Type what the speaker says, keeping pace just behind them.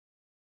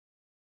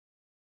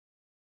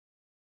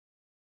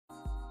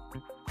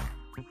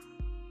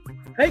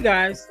Hey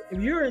guys,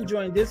 if you're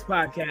enjoying this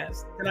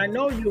podcast, then I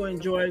know you'll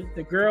enjoy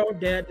the Girl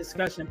Dad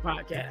Discussion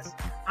podcast.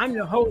 I'm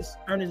your host,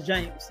 Ernest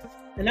James,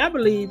 and I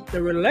believe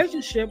the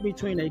relationship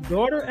between a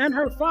daughter and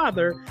her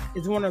father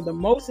is one of the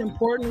most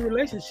important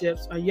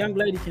relationships a young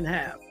lady can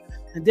have.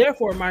 And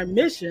therefore, my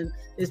mission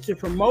is to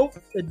promote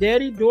the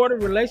daddy-daughter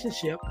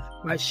relationship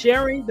by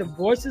sharing the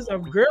voices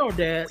of girl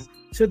dads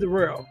to the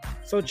world.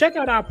 So check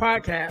out our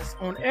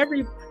podcast on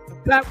every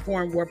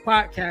platform where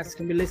podcasts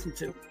can be listened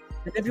to.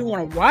 And if you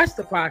want to watch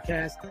the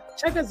podcast,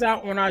 check us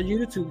out on our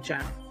YouTube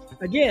channel.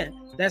 Again,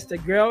 that's the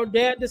Girl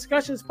Dad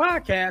Discussions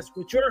podcast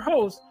with your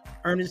host,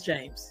 Ernest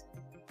James.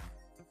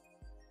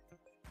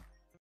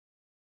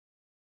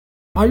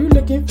 Are you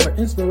looking for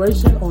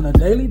inspiration on a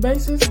daily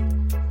basis?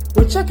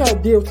 Well, check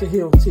out Deal to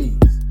Heal Tees.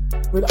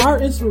 With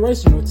our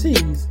inspirational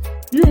tees,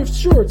 you're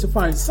sure to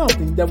find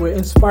something that will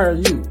inspire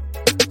you.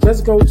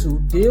 Just go to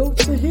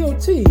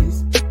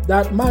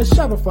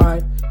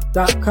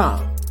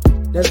dealtohealtees.myshopify.com.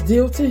 That's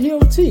Deal to Heal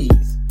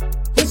Tees.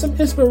 Put some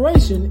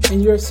inspiration in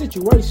your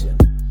situation.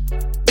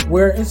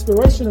 Wear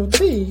inspirational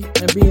tee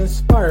and be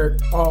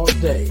inspired all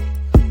day.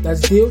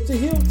 That's Deal to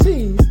Heal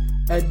Tees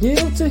at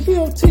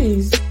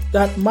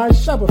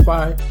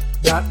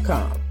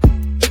dealtohealtees.myshopify.com.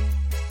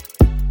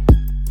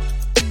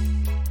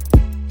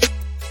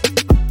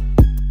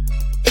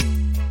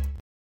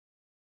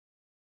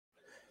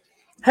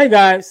 Hey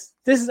guys,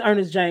 this is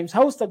Ernest James,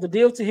 host of the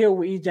Deal to Heal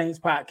with E. James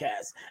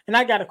podcast, and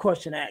I got a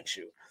question to ask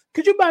you.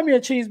 Could you buy me a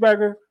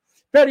cheeseburger?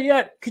 Better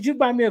yet, could you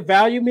buy me a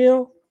value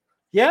meal?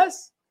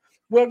 Yes?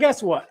 Well,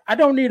 guess what? I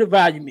don't need a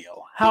value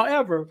meal.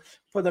 However,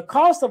 for the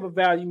cost of a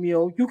value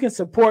meal, you can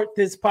support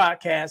this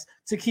podcast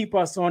to keep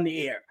us on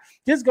the air.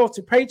 Just go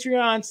to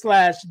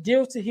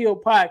Patreon/Deal to Heal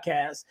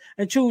podcast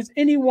and choose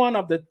any one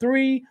of the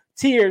 3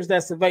 tiers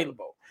that's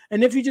available.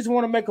 And if you just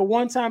want to make a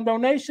one-time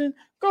donation,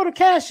 go to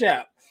Cash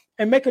App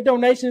and make a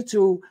donation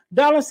to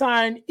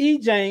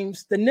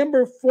 $EJames, the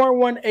number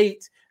 418.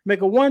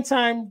 Make a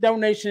one-time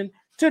donation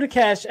to the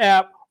Cash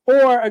App,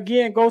 or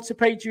again, go to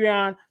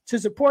Patreon to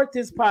support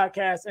this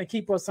podcast and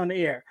keep us on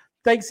the air.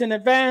 Thanks in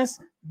advance.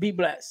 Be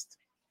blessed.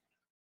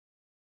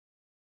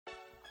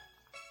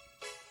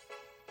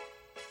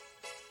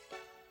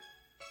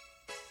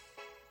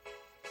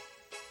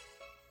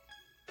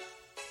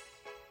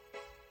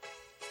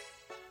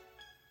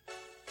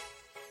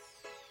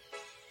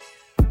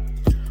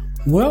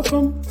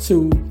 Welcome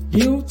to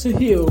Deal to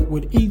Heal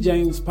with E.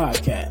 James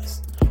podcast.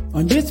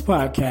 On this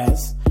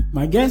podcast,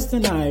 my guest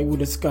and I will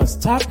discuss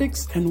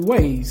topics and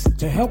ways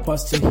to help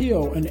us to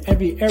heal in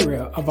every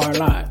area of our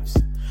lives.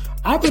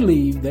 I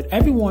believe that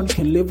everyone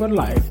can live a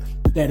life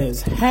that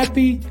is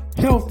happy,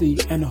 healthy,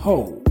 and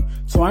whole.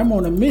 So I'm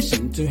on a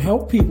mission to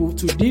help people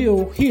to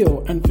deal,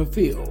 heal, and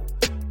fulfill.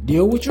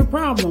 Deal with your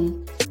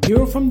problem,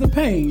 heal from the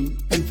pain,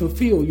 and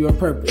fulfill your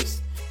purpose.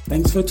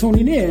 Thanks for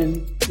tuning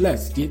in.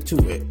 Let's get to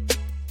it.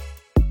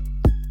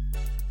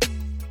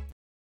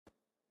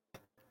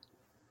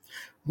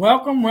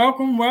 Welcome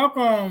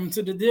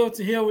to the Deal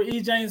to Heal with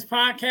E. James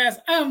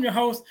podcast. I am your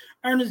host,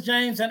 Ernest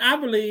James, and I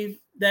believe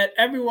that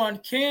everyone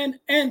can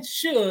and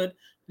should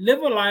live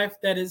a life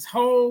that is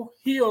whole,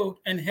 healed,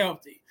 and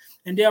healthy.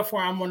 And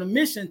therefore, I'm on a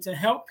mission to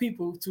help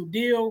people to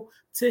deal,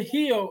 to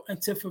heal,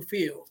 and to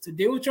fulfill, to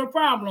deal with your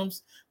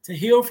problems, to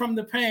heal from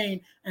the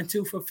pain, and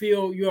to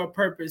fulfill your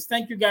purpose.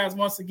 Thank you guys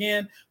once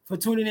again for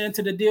tuning in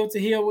to the Deal to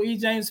Heal with E.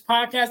 James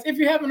podcast. If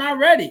you haven't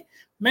already,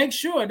 make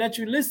sure that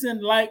you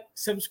listen, like,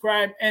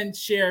 subscribe, and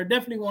share.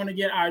 Definitely want to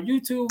get our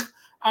YouTube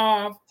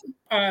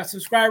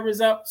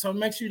subscribers up. So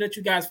make sure that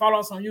you guys follow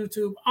us on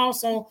YouTube.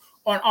 Also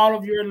on all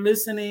of your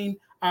listening,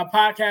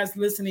 podcast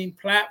listening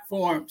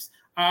platforms.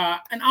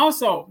 And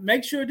also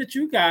make sure that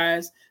you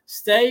guys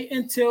stay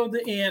until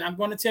the end. I'm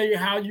going to tell you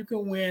how you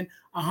can win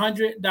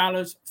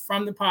 $100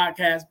 from the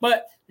podcast,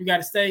 but you got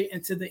to stay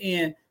until the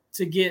end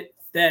to get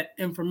that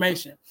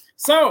information.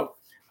 So,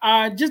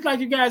 just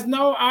like you guys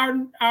know,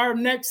 our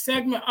next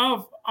segment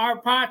of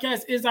our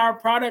podcast is our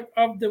product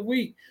of the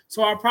week.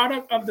 So our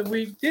product of the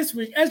week this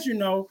week, as you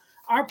know,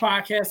 our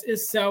podcast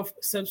is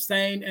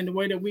self-sustained, and the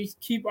way that we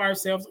keep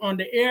ourselves on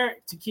the air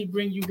to keep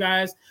bringing you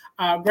guys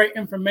great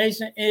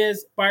information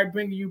is by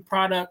bringing you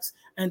products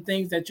and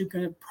things that you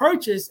can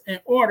purchase in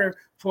order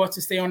for us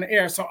to stay on the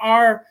air. So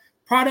our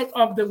product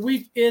of the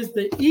week is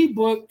the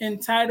ebook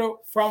entitled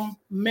From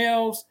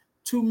Males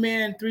to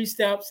Men, 3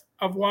 Steps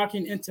of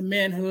Walking into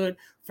Manhood.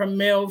 From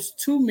Males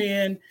to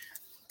Men,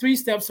 3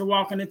 Steps of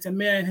Walking into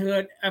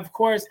Manhood. Of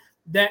course,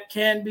 that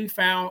can be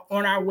found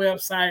on our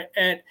website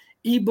at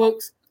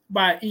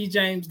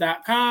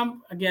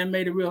ebooksbyejames.com. Again,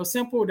 made it real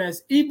simple.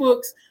 That's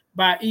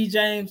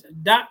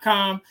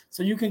ebooksbyejames.com.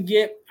 So you can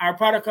get our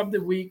product of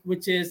the week,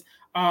 which is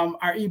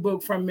our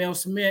ebook From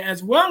Males to Men,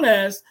 as well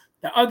as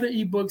the other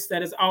ebooks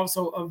that is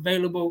also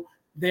available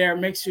there.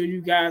 Make sure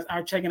you guys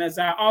are checking us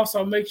out.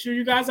 Also, make sure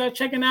you guys are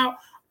checking out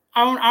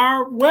on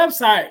our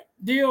website,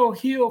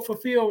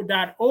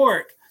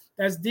 dealhealfulfill.org.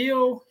 That's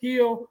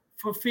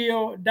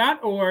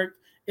dealhealfulfill.org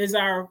is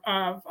our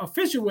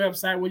official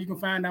website where you can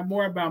find out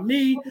more about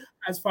me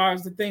as far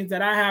as the things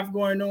that I have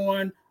going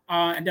on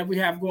and that we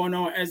have going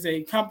on as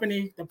a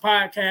company, the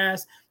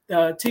podcast,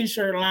 the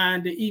t-shirt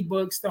line, the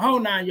ebooks, the whole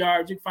 9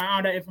 yards. You can find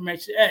all that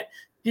information at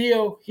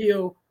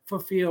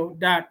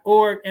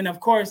dealhealfulfill.org. And of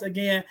course,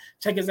 again,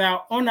 check us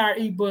out on our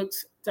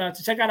ebooks, to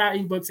check out our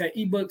ebooks at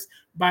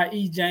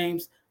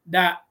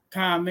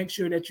ebooksbyejames.com. Make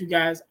sure that you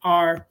guys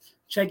are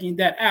checking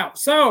that out.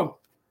 So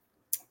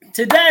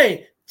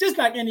today, just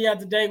like any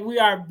other day, we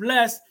are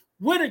blessed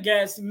with a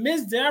guest.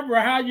 Miss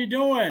Deborah, how you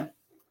doing?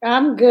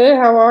 I'm good.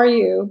 How are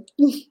you?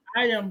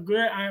 I am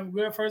good. I am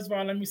good. First of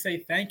all, let me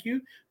say thank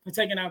you for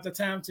taking out the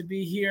time to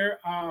be here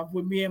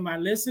with me and my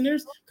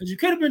listeners, because you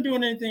could have been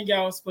doing anything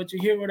else, but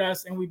you're here with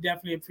us, and we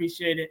definitely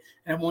appreciate it.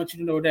 And I want you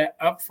to know that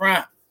up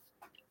front.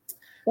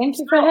 Thank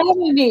you for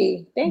having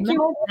me. Thank you.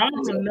 No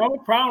problem. No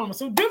problem.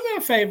 So do me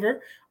a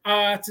favor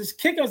to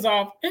kick us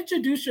off.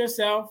 Introduce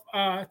yourself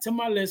to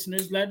my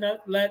listeners. Let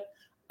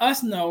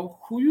us know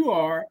who you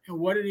are and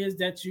what it is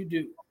that you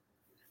do.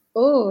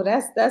 Oh,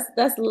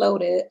 that's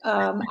loaded.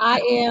 I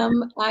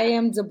am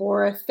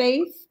Deborah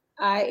Faith.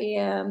 I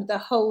am the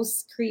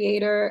host,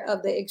 creator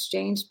of the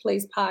Exchange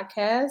Place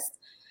podcast.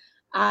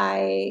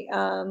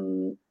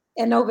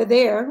 And over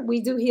there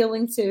we do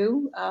healing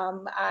too.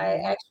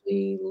 I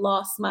actually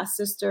lost my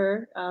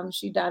sister.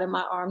 She died in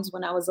my arms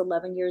when I was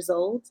 11 years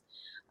old,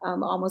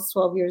 almost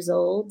 12 years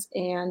old,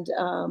 and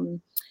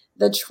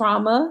the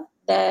trauma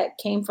that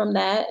came from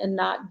that, and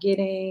not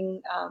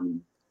getting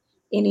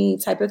any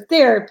type of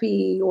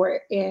therapy,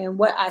 and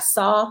what I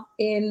saw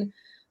in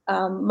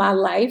my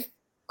life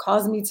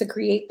caused me to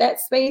create that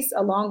space,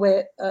 along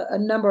with a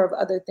number of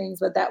other things.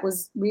 But that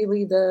was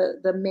really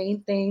the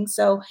main thing.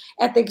 So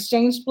at the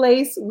Exchange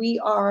Place, we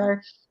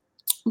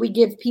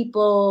give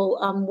people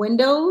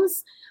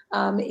windows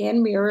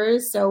and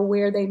mirrors, so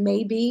where they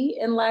may be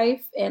in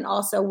life, and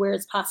also where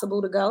it's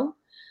possible to go.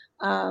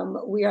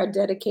 We are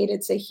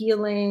dedicated to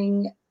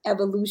healing,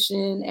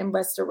 evolution, and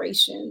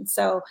restoration.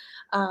 So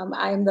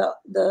I am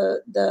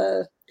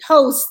the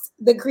host,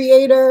 the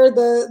creator,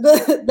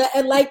 the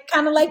and like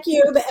kind of like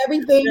you, the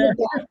everything in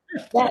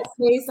that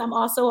space. I'm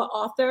also an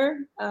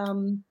author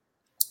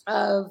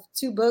of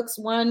 2 books.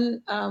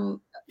 One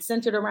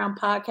centered around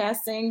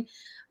podcasting,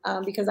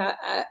 because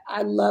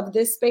I love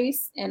this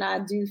space, and I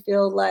do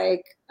feel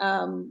like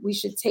we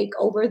should take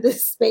over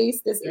this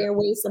space, this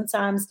airway.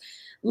 Sometimes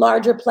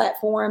larger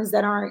platforms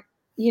that aren't,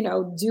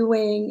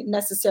 doing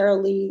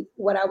necessarily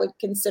what I would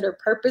consider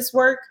purpose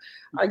work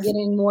are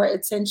getting more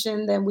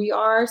attention than we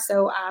are.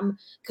 So I'm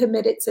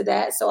committed to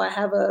that. So I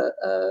have a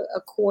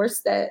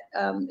course that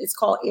is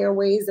called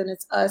Airways, and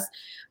it's us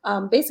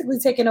basically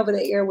taking over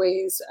the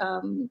airways,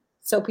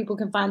 so people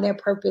can find their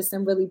purpose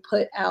and really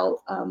put out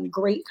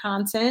great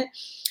content.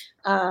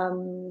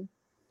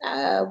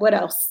 What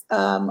else?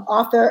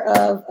 Author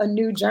of a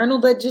new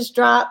journal that just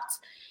dropped.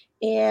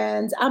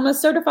 And I'm a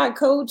certified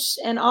coach,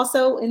 and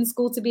also in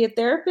school to be a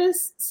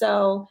therapist.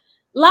 So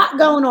a lot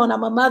going on.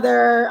 I'm a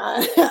mother.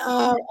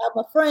 I'm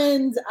a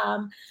friend.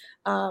 I'm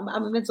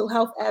a mental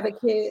health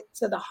advocate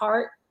to the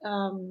heart.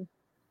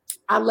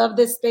 I love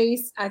this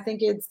space. I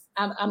think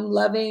I'm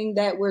loving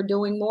that we're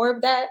doing more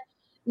of that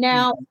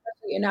now,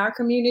 especially in our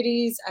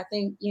communities. I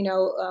think,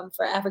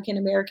 for African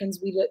Americans,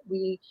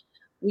 we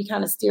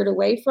kind of steered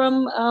away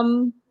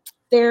from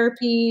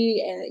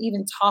therapy, and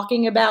even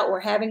talking about or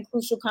having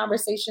crucial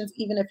conversations,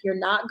 even if you're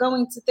not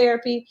going to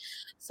therapy.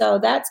 So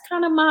that's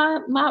kind of my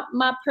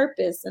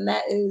purpose, and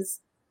that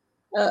is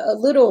a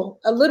little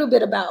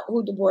bit about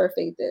who Deborah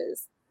Faith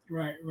is.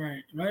 Right.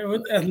 A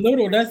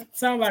little, that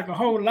sounds like a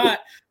whole lot,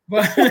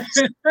 but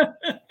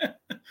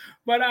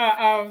but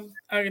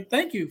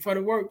thank you for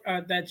the work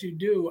that you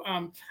do.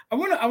 I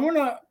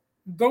wanna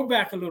go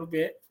back a little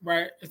bit,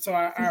 right? So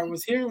I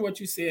was hearing what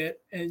you said,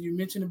 and you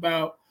mentioned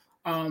about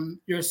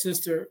your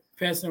sister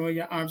passing away in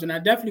your arms, and I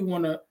definitely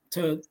want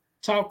to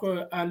talk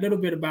a little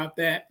bit about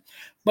that.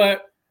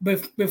 But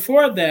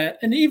before that,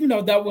 and even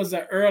though that was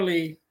an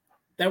early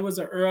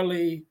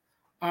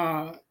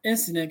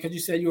incident, because you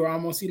said you were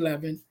almost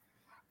 11.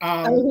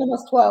 I was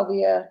almost 12.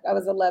 Yeah, I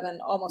was 11,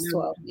 almost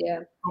 12. Yeah.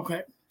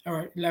 Okay. All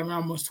right. 11,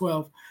 almost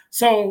 12.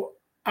 So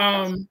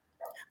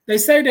they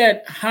say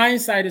that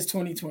hindsight is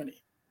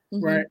 2020,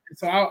 right?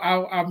 So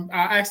I'll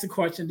ask the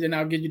question, then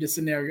I'll give you the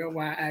scenario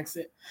why I asked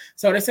it.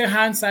 So they say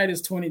hindsight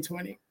is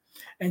 2020.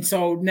 And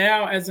so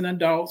now as an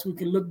adult, we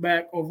can look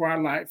back over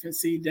our life and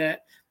see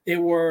that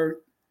there were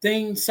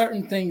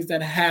certain things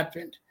that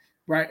happened,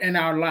 right, in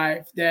our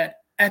life that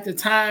at the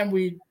time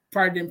we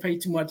probably didn't pay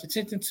too much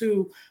attention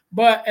to.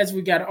 But as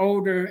we got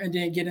older and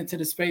then get into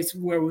the space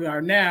where we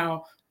are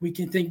now, we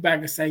can think back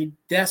and say,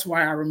 that's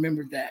why I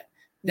remember that.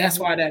 That's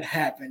why that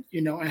happened,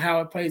 and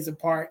how it plays a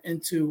part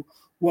into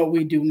what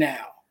we do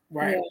now,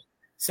 right? Yeah.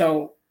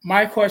 So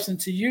my question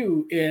to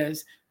you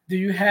is, do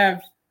you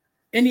have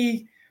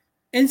any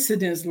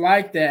incidents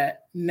like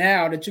that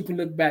now that you can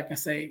look back and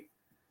say,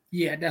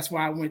 yeah, that's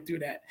why I went through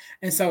that?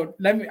 And so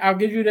I'll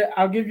give you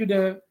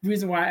the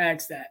reason why I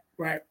asked that,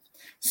 right?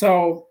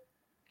 So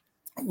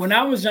when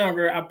I was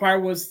younger, I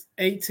probably was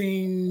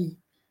 18,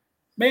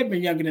 may have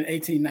been younger than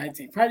 18,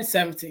 19, probably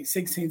 17,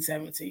 16,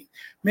 17.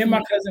 Me and Mhm.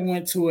 my cousin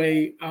went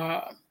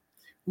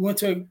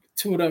to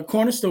to the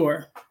corner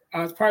store.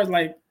 It's probably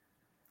like,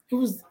 it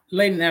was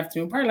late in the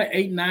afternoon, probably like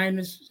 8,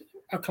 9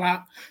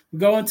 o'clock. We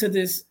go into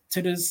this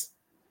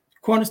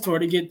corner store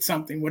to get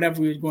something,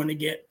 whatever we were going to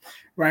get,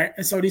 right?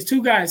 And so these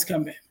two guys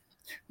come in.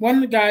 One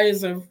of the guys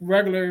is a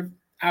regular.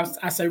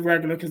 I say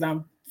regular because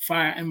I'm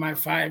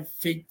 5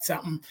 feet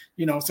something,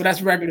 so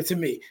that's regular to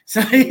me. So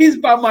he's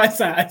about my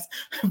size.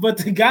 But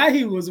the guy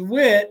he was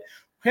with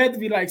had to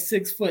be like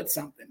 6 foot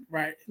something,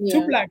 right? Two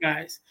Yeah. black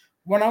guys.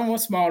 One of them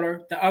was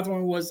smaller. The other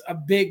one was a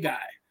big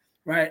guy,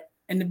 right?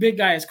 And the big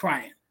guy is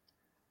crying.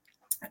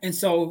 And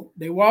so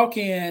they walk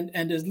in,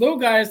 and this little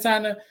guy is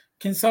trying to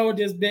console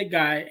this big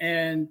guy.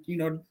 And,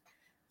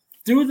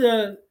 through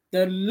the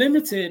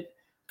limited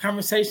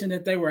conversation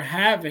that they were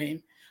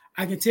having,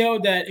 I could tell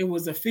that it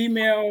was a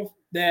female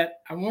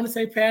that I want to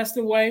say passed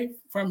away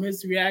from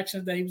his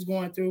reactions that he was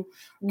going through.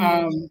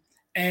 Mhm.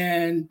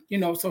 And,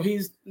 so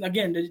he's,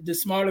 again, the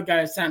smaller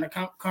guy is trying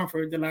to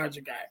comfort the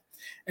larger guy.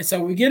 And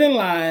so we get in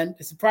line.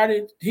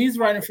 He's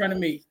right in front of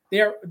me.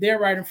 They're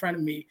right in front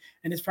of me.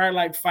 And it's probably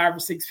like 5 or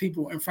 6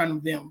 people in front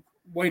of them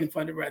waiting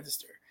for the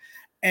register.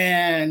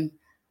 And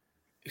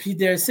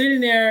they're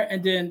sitting there,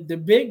 and then the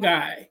big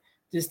guy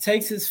just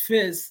takes his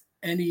fist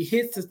and he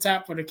hits the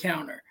top of the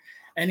counter.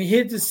 And he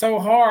hits it so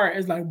hard,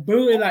 it's like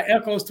boo, it like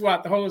echoes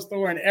throughout the whole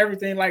store, and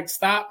everything like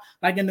stopped,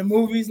 like in the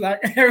movies,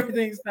 like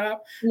everything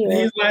stopped. And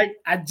Yeah. he's like,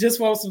 I just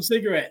want some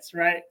cigarettes,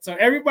 right? So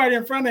everybody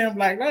in front of him,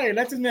 like, hey,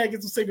 let this man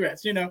get some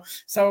cigarettes,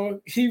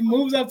 So he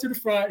moves up to the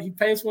front, he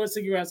pays for his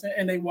cigarettes,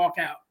 and they walk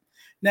out.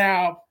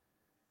 Now,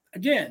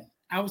 again,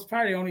 I was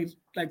probably only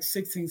like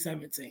 16,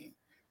 17,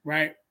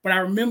 right? But I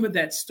remember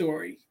that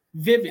story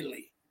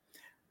vividly.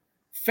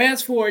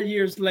 Fast forward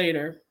years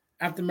later,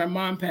 after my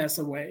mom passed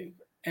away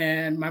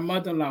and my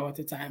mother-in-law at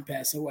the time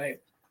passed away,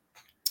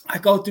 I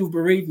go through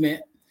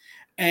bereavement,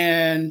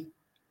 and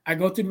I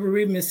go through the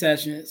bereavement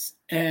sessions,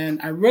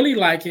 and I really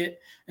like it.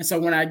 And so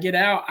when I get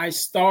out, I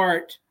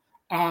start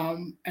a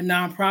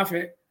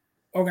nonprofit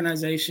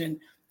organization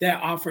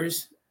that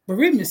offers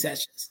bereavement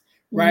sessions,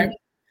 right? Mhm.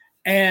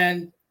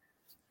 And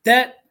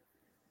that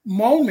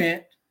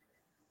moment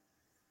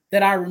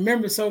that I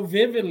remember so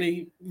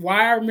vividly,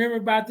 why I remember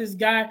about this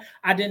guy,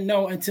 I didn't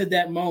know until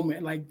that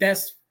moment. Like,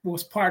 that's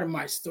was part of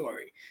my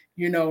story.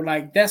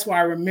 Like, that's why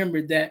I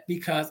remembered that,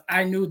 because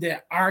I knew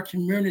that our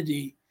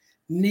community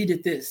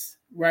needed this,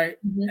 right?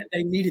 Mhm.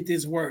 They needed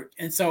this work.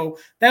 And so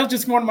that was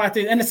just one of my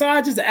things. And so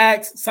I just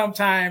asked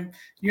sometime,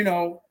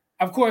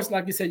 of course,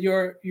 like you said,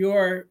 your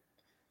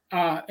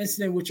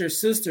incident with your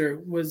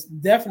sister was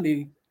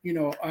definitely,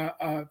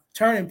 a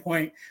turning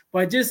point.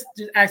 But just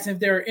asking if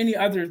there are any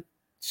other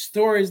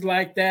stories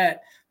like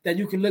that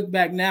you can look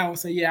back now and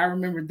say, yeah, I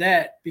remember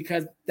that,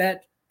 because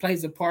that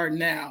plays a part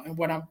now in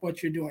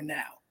what you're doing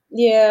now.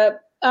 Yeah.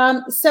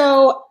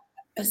 So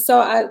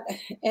I,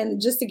 and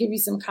just to give you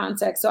some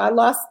context, so I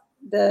lost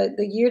the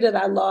year that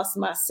I lost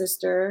my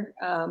sister.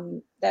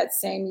 That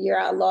same year,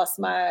 I lost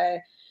my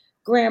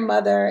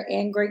grandmother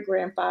and great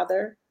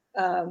grandfather.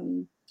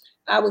 Um,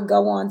 I would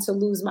go on to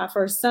lose my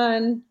first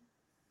son.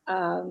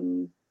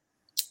 Um,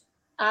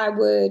 I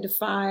would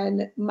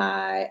find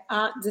my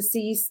aunt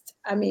deceased.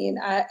 I mean,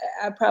 I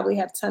probably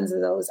have tons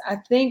of those. I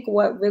think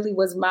what really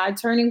was my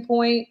turning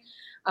point,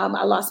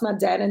 I lost my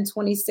dad in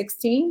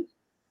 2016.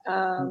 Mhm.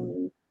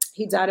 Um,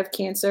 he died of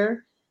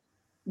cancer.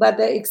 But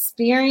the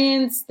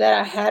experience that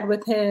I had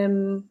with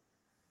him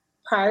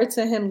prior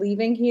to him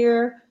leaving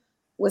here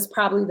was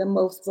probably the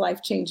most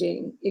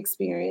life-changing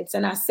experience.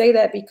 And I say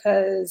that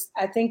because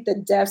I think the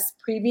deaths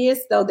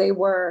previous, though they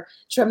were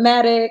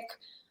traumatic,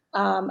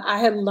 I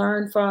had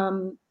learned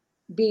from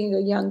being a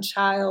young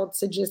child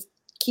to just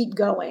keep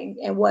going.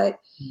 And what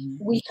Mhm.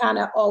 we kind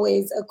of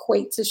always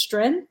equate to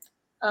strength,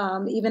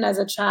 even as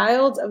a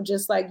child, of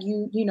just like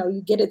you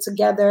get it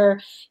together,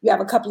 you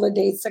have a couple of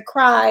days to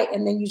cry,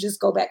 and then you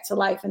just go back to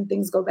life and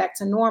things go back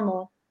to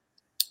normal.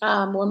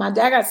 When my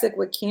dad got sick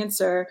with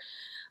cancer,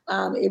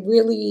 it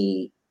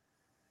really,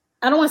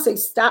 I don't want to say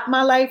stopped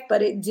my life,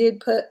 but it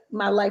did put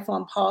my life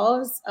on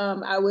pause.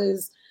 I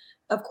was,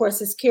 of course,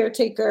 his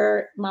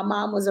caretaker. My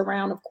mom was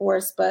around, of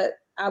course, but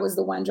I was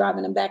the one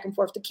driving him back and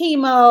forth to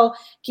chemo,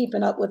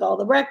 keeping up with all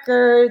the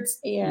records.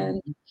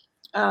 And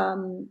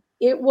Mhm.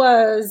 it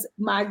was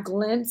my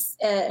glimpse.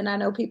 And I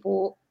know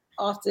people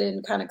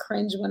often kind of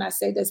cringe when I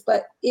say this,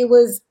 but it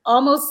was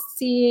almost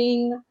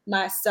seeing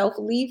myself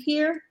leave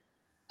here.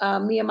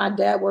 Me and my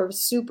dad were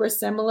super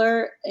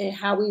similar in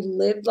how we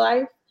lived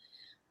life.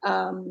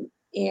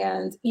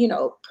 And,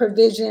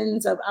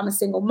 provisions of, I'm a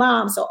single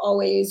mom. So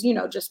always,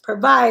 just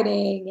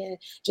providing and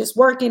just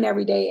working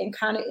every day and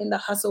kind of in the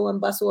hustle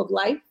and bustle of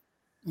life.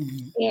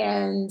 Mhm.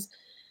 And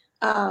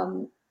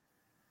um,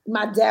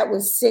 my dad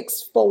was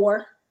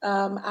 6'4".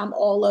 I'm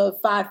all of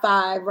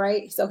 5'5",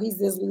 right? So he's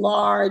this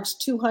large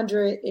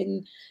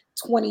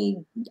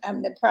 220,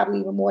 probably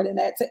even more than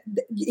that.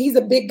 He's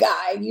a big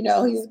guy,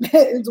 he's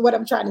is what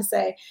I'm trying to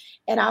say.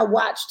 And I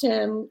watched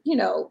him,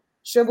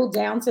 shrivel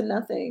down to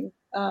nothing.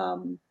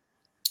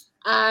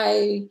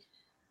 I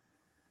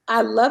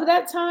love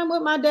that time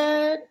with my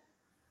dad.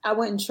 I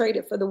wouldn't trade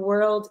it for the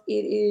world.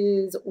 It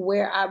is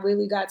where I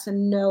really got to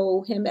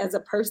know him as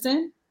a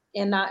person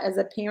and not as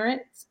a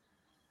parent.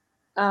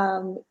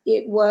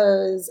 It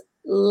was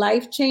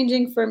life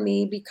changing for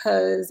me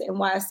because, and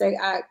why I say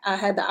I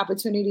had the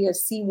opportunity to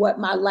see what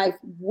my life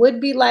would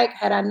be like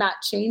had I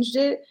not changed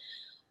it.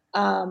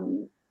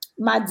 Um,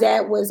 my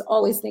dad was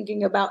always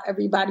thinking about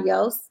everybody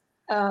else.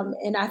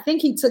 And I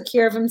think he took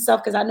care of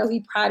himself because I know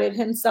he prided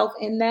himself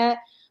in that.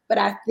 But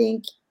I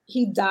think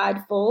he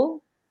died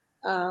full.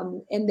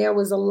 And there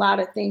was a lot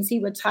of things.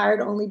 He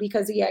retired only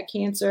because he had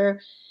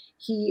cancer.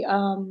 He,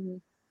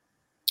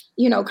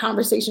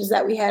 conversations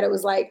that we had, it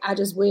was like, I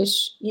just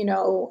wish,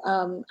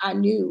 I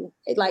knew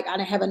it, like I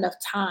didn't have enough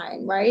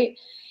time. Right.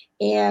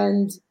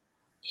 And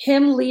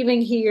him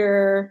leaving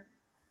here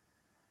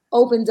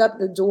opened up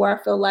the door,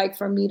 I feel like,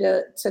 for me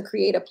to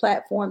create a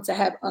platform to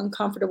have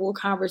uncomfortable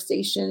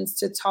conversations,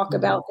 to talk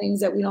about things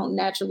that we don't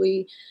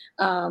naturally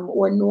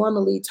or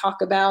normally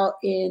talk about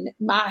in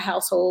my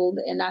household.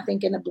 And I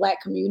think in the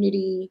Black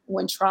community,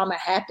 when trauma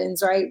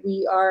happens, right,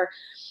 we are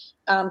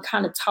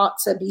kind of taught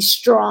to be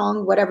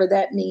strong, whatever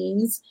that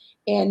means.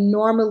 And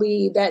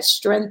normally that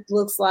strength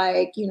looks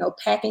like,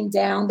 packing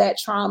down that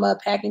trauma,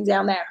 packing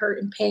down that hurt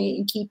and pain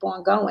and keep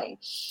on going.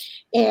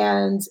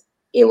 And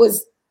it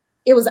was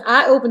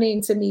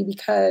eye-opening to me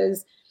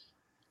because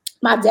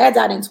my dad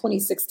died in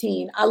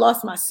 2016. I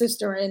lost my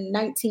sister in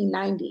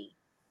 1990,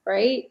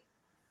 right?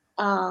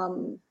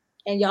 And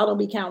y'all don't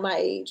be counting my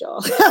age,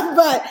 y'all.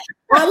 But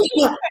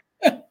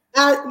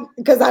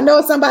because I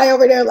know somebody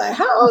over there like,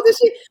 how old is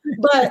she?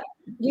 But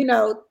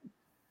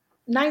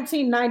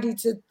 1990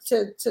 to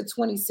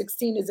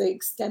 2016 is an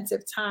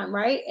extensive time,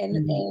 right?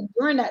 And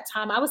during that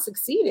time, I was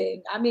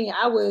succeeding. I mean,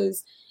 I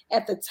was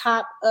at the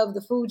top of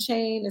the food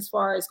chain as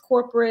far as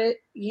corporate,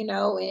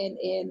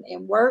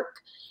 and work.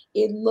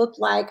 It looked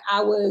like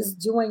I was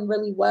doing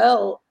really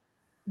well,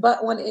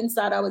 but on the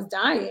inside, I was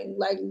dying,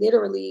 like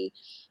literally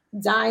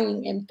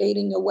dying and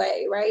fading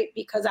away, right?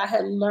 Because I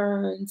had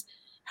learned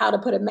how to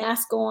put a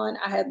mask on.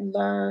 I had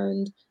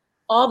learned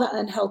all the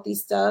unhealthy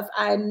stuff.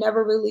 I had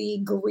never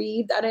really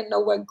grieved. I didn't know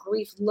what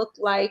grief looked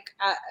like.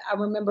 I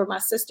remember my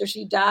sister,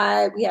 she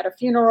died. We had a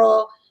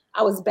funeral.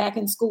 I was back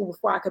in school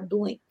before I could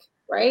blink,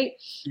 right?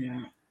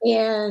 Yeah.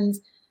 And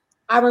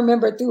I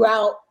remember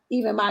throughout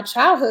even my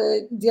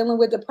childhood dealing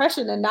with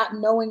depression and not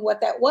knowing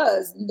what that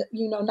was,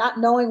 not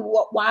knowing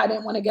why I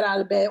didn't want to get out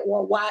of bed,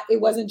 or why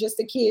it wasn't just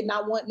a kid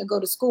not wanting to go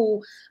to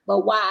school, but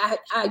why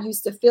I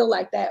used to feel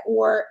like that.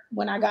 Or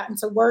when I got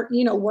into work,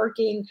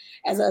 working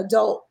as an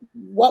adult,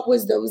 what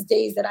was those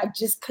days that I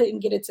just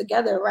couldn't get it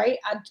together, right?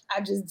 I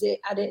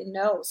didn't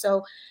know.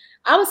 So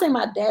I would say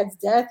my dad's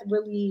death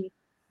really,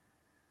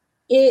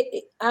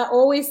 I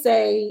always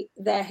say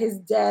that his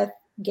death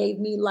gave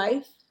me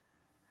life.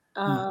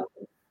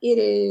 It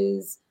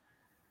is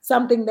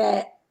something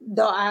that,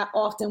 though I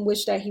often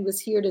wish that he was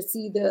here to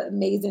see the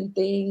amazing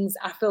things,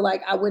 I feel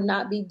like I would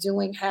not be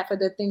doing half of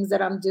the things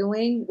that I'm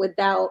doing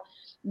without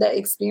the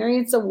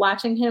experience of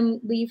watching him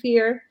leave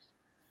here.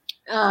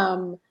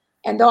 And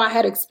though I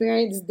had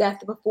experienced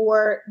death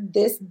before,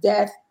 this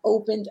death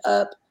opened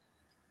up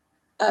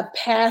a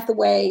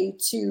pathway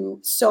to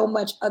so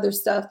much other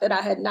stuff that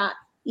I had not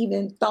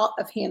even thought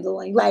of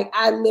handling. Like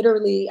I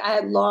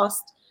had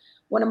lost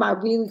one of my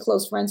really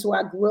close friends who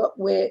I grew up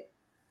with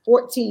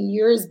 14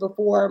 years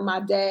before my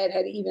dad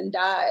had even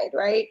died,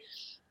 right?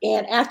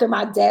 And after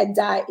my dad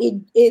died,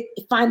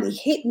 it finally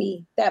hit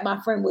me that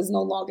my friend was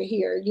no longer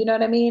here. You know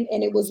what I mean?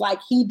 And it was like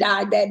he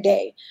died that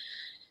day.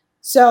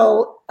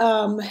 So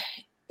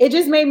it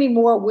just made me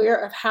more aware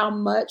of how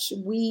much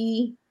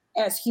we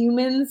as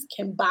humans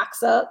can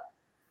box up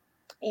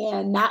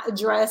and not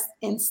address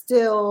and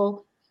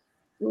still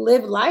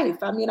live life.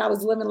 I mean, I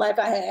was living life.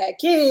 I had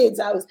kids.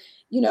 I was,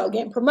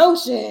 getting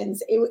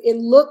promotions. It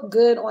looked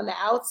good on the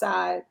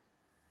outside,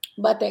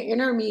 but the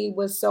inner me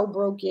was so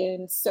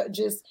broken. So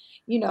just,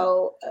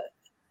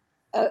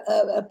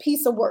 a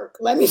piece of work.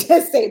 Let me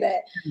just say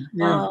that.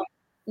 Yeah.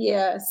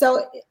 Yeah.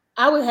 So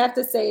I would have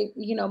to say,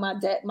 my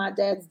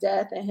dad's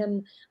death and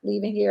him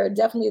leaving here,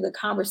 definitely the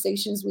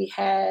conversations we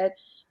had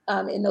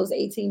in those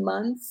 18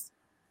 months.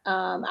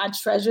 I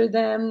treasure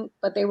them,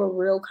 but they were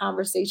real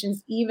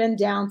conversations, even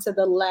down to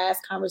the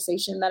last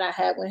conversation that I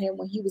had with him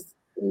when he was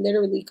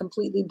literally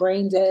completely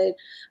brain dead.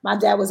 My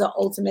dad was an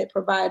ultimate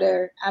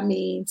provider. I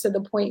mean, to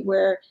the point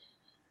where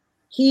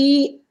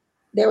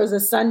there was a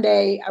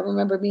Sunday, I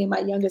remember me and my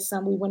youngest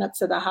son, we went up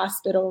to the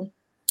hospital.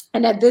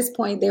 And at this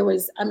point, he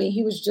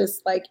was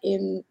just like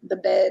in the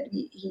bed.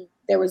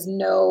 There was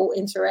no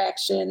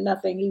interaction,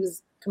 nothing. He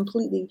was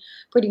completely,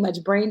 pretty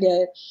much brain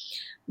dead.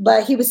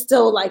 But he was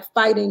still like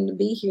fighting to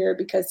be here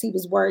because he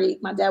was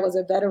worried. My dad was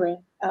a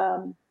veteran.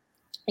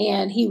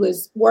 And he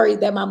was worried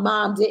that my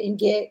mom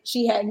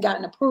she hadn't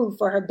gotten approved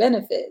for her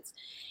benefits.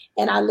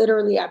 And I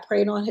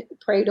prayed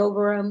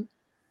over him.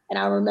 And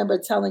I remember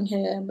telling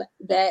him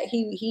that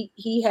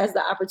he has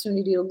the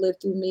opportunity to live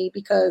through me,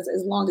 because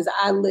as long as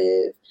I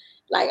live,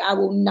 Like, I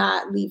will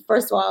not leave.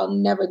 First of all, I'll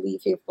never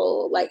leave here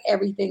full. Like,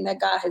 everything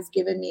that God has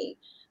given me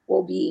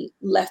will be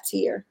left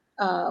here.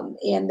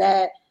 And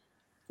that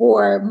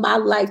for my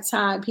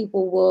lifetime,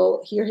 people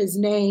will hear his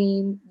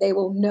name. They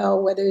will know,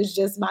 whether it's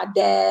just my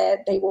dad,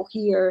 they will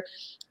hear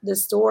the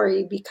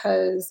story,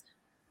 because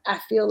I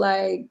feel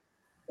like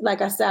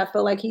I said, I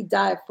feel like he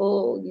died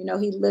full. You know,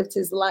 he lived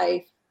his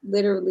life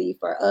literally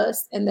for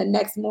us. And the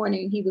next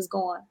morning he was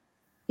gone.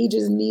 He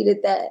just needed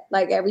that.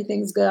 Like,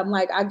 everything's good. I'm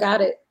like, I got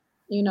it.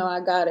 You know, I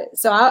got it.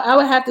 So I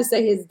would have to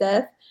say his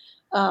death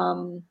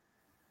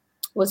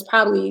was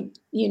probably,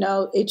 you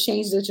know, it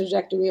changed the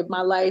trajectory of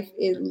my life.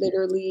 It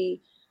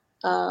literally,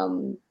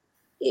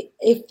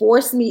 it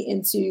forced me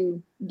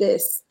into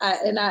this.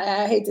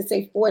 I hate to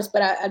say force,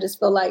 but I just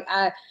feel like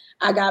I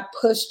got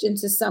pushed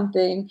into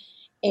something,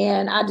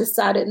 and I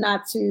decided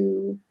not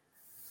to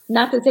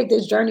take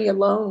this journey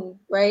alone,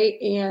 right?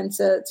 And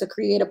to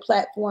create a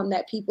platform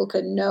that people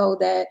could know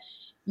that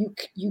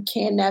you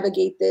can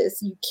navigate this.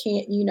 You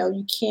can't, you know,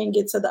 you can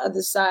get to the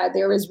other side.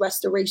 There is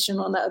restoration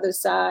on the other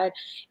side,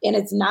 and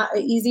it's not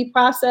an easy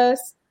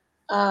process,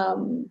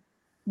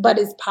 but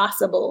it's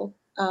possible.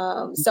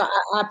 So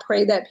I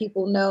pray that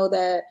people know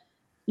that,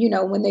 you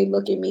know, when they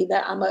look at me,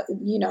 that I'm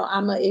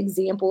an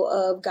example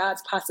of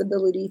God's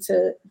possibility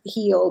to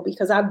heal,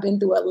 because I've been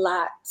through a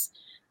lot.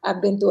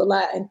 I've been through a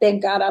lot, and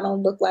thank God I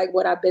don't look like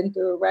what I've been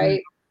through,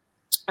 right?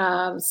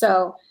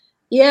 So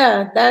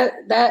yeah,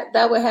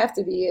 that would have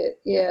to be it.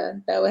 Yeah,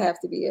 that would have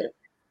to be it.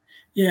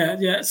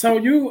 Yeah. So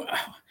you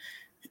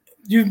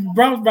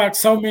brought back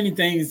so many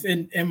things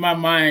in my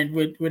mind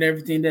with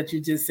everything that you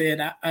just said.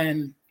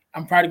 And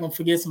I'm probably gonna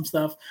forget some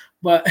stuff,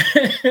 but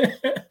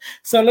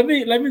so let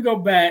me go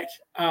back.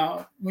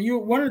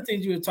 One of the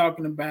things you were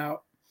talking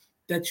about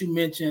that you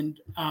mentioned,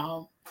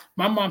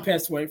 my mom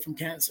passed away from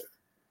cancer,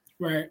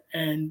 right?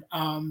 And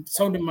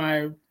so did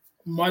my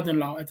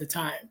mother-in-law at the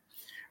time,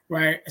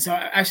 right? So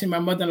actually, my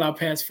mother-in-law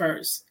passed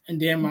first, and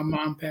then my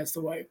mom passed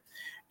away.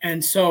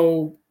 And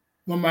so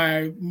when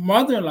my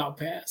mother-in-law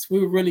passed, we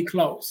were really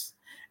close.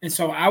 And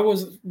so I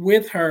was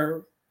with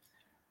her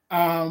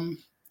um,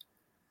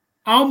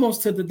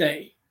 almost to the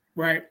day,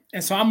 right?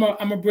 And so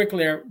I'm a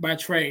bricklayer by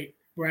trade,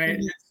 right?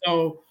 Mhm. And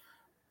so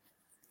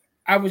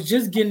I was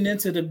just getting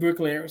into the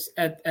bricklayers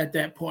at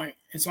that point.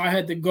 And so I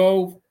had to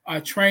go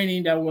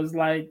training that was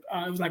like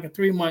it was like a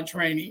 3-month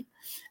training.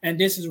 And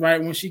this is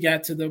right when she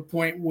got to the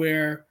point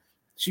where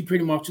she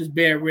pretty much was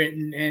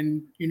bedridden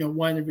and, you know,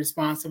 wasn't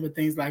responsive and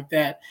things like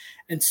that.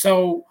 And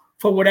so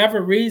for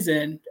whatever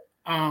reason,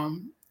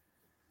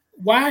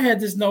 why I had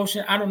this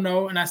notion, I don't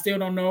know, and I still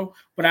don't know,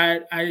 but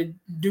I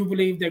do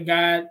believe that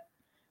God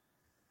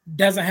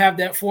doesn't have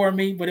that for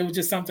me, but it was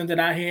just something that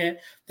I had,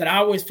 that I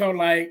always felt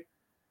like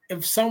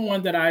if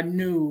someone that I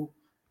knew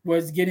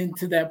was getting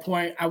to that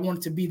point, I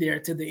wanted to be there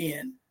to the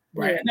end,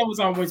 right? Yeah. And that was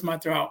always my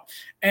thought.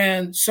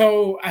 And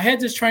so I had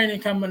this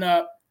training coming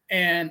up,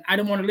 and I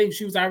didn't want to leave.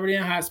 She was already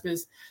in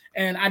hospice,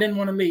 and I didn't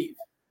want to leave.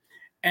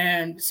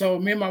 And so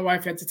me and my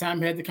wife at the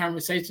time had the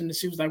conversation, and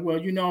she was like, well,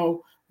 you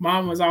know,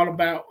 mom was all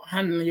about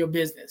handling your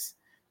business,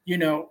 you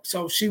know,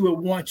 so she would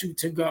want you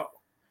to go.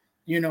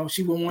 You know,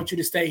 she would want you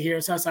to stay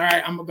here. So I said, all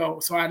right, I'm going to go.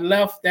 So I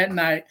left that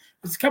night.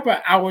 It was a couple of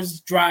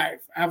hours drive.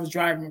 I was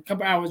driving a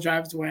couple of hours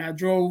drive away. I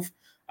drove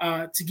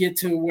to get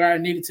to where I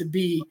needed to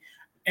be.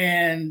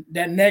 And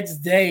that next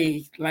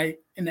day, like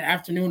in the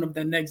afternoon of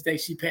the next day,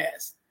 she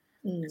passed.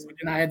 So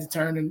then I had to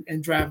turn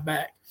and drive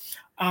back.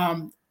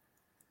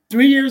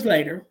 3 years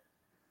later,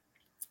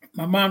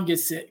 my mom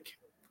gets sick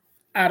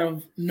out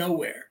of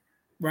nowhere,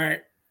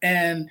 right?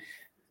 And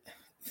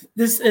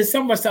this is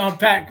so much to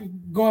unpack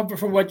going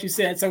from what you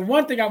said. So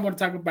one thing I want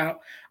to talk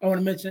about, I want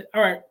to mention.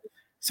 All right.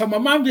 So my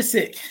mom gets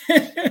sick.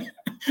 I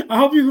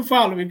hope you can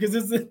follow me because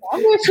it's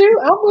I'm with you.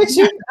 I'm with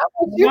you. I'm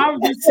with my you. mom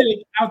gets sick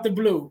out the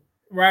blue,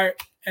 right?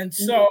 And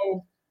Mhm.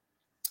 so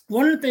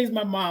one of the things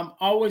my mom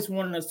always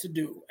wanted us to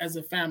do as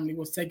a family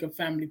was take a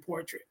family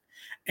portrait.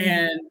 Mhm.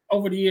 And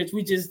over the years,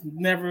 we just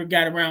never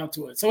got around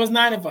to it. So it's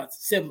 9 of us,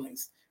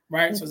 siblings,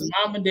 right? So it's Mhm.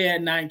 mom and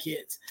dad, 9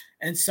 kids.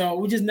 And so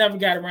we just never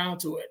got around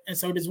to it. And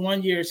so this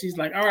one year, she's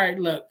like, all right,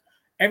 look,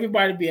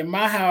 everybody be in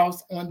my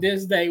house on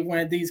this day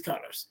wearing these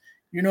colors.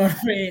 You know what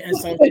I mean? And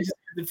so she just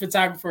had the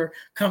photographer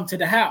come to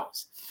the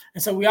house.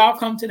 And so we all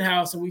come to the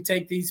house and we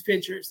take these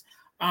pictures.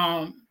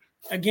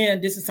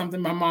 Again, this is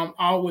something my mom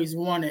always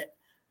wanted,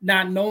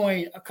 not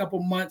knowing a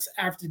couple months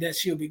after that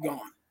she'll be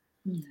gone.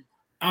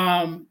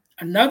 Mhm.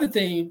 Another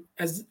thing,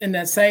 as in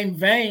that same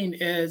vein,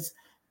 is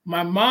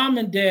my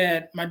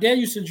dad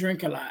used to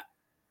drink a lot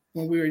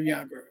when we were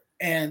younger,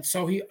 and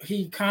so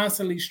he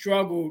constantly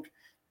struggled,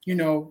 you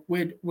know,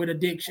 with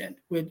addiction,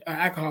 with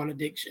alcohol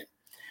addiction.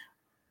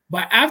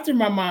 But after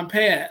my mom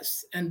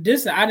passed, and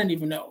this I didn't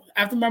even know.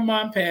 After my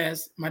mom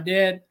passed, my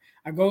dad,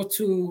 I go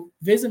to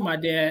visit my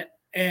dad,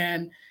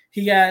 and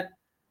he got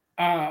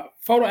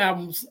photo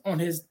albums on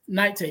his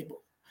night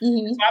table. So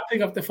Mhm. I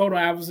pick up the photo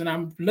albums and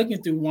I'm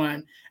looking through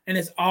one, and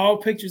it's all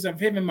pictures of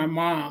him and my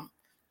mom,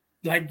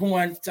 like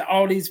going to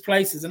all these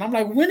places. And I'm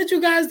like, when did you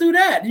guys do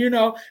that? You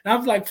know, and I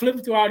was like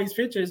flipping through all these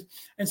pictures.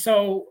 And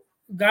so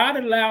God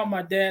allowed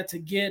my dad to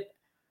get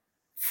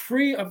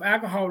free of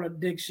alcohol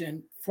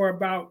addiction for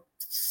about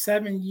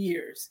 7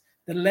 years,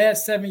 the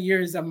last 7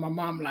 years of my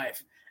mom's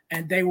life.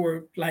 And they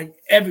were like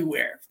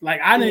everywhere. Like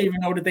I didn't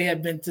even know that they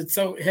had been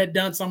to had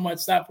done so much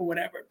stuff or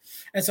whatever.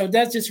 And so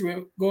that's just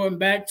going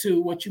back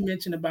to what you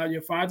mentioned about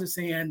your father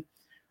saying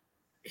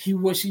he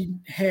wish he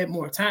had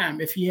more time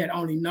if he had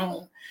only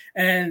known.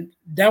 And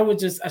that was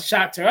just a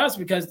shock to us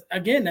because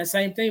again, that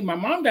same thing, my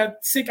mom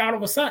got sick out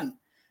of a sudden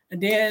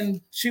and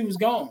then she was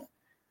gone,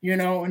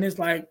 and it's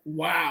like,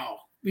 wow,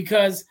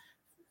 because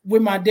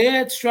with my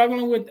dad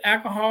struggling with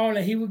alcohol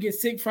and he would get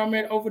sick from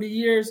it over the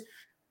years,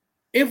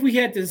 if we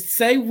had to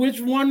say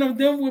which one of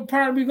them would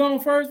probably be going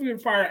first,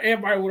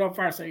 everybody would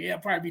probably say, yeah,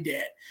 probably be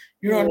dad.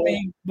 You know what I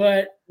mean?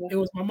 But it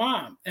was my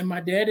mom, and my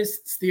dad is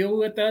still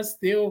with us,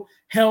 still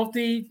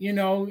healthy,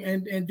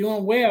 and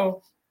doing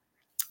well.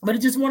 But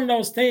it's just one of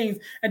those things.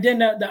 And then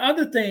the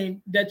other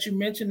thing that you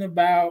mentioned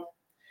about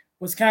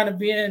was kind of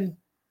being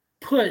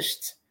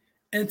pushed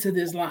into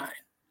this line,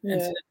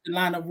 into the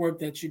line of work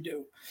that you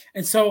do.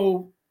 And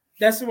so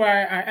that's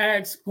why I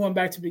asked, going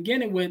back to the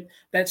beginning with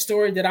that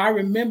story that I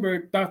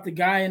remembered about the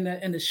guy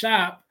in the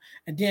shop,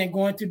 and then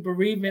going through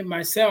bereavement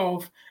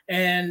myself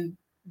and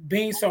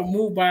being so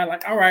moved by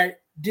like, all right,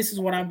 this is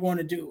what I'm going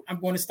to do. I'm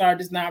going to start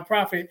this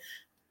nonprofit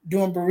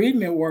doing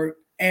bereavement work.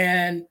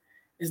 And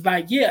it's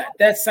like, yeah,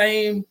 that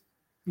same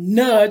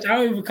nudge, I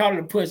don't even call it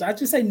a push, I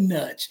just say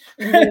nudge.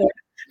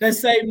 That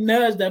same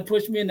nudge that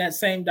pushed me in that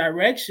same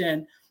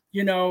direction,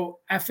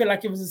 I feel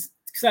like it was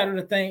sort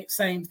of the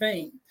same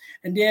thing.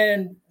 And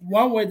then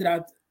one way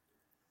that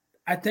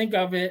I think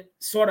of it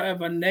sort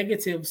of a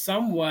negative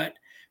somewhat,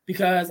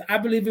 because I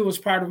believe it was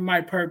part of my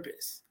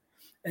purpose.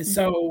 And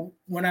so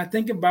when I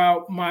think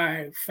about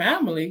my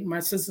family, my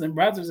sisters and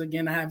brothers,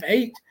 again, I have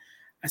 8,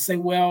 I say,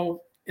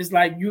 well, it's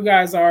like you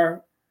guys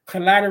are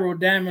collateral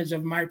damage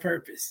of my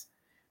purpose.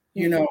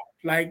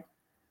 Like,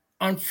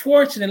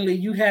 unfortunately,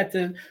 you had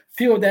to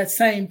feel that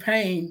same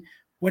pain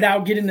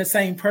without getting the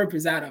same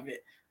purpose out of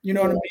it. You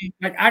know what I mean?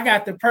 Like, I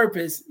got the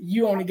purpose,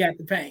 you only got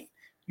the pain,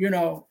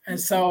 and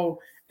so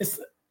it's,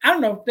 I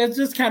don't know, that's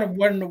just kind of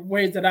one of the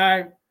ways that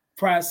I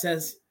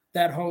process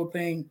that whole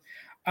thing.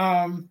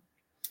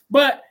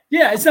 But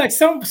yeah, it's like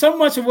so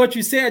much of what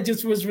you said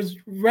just was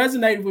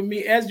resonated with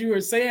me as you were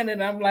saying it.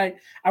 And I'm like,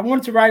 I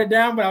wanted to write it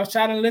down, but I was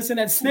trying to listen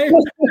at the same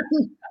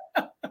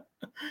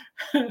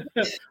time.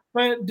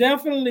 But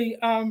definitely,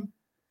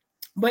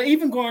 but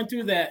even going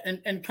through that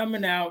and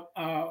coming out,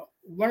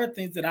 one of the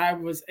things that I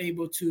was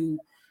able to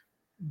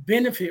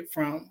benefit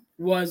from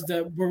was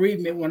the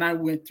bereavement when I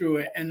went through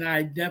it. And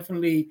I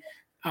definitely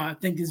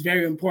think it's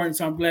very important.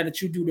 So I'm glad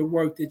that you do the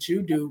work that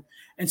you do.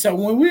 And so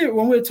when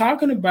we're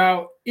talking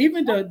about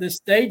even the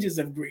stages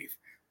of grief,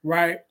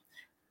 right?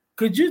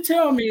 Could you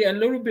tell me a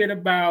little bit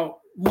about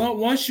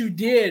once you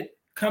did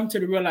come to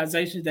the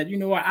realization that,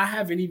 what, I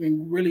haven't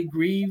even really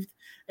grieved,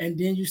 and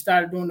then you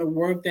started doing the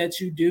work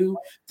that you do?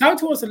 Talk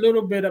to us a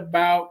little bit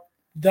about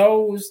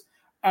those,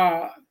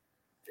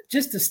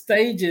 just the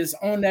stages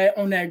on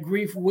that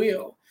grief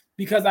wheel,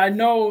 because I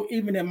know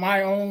even in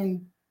my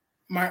own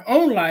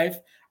life,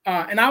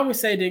 and I would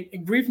say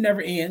that grief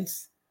never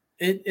ends.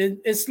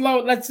 It's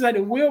slow. Let's say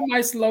the wheel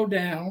might slow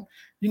down.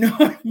 You know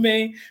what I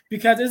mean?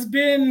 Because it's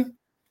been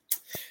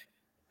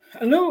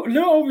a little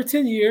over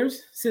 10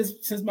 years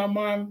since my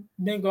mom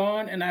been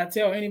gone. And I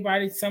tell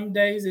anybody, some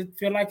days it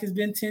feel like it's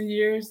been 10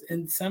 years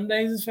and some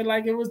days it feel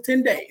like it was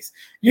 10 days.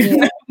 You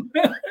know?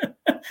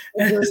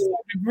 And so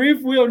the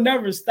grief wheel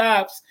never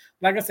stops.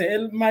 Like I said,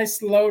 it might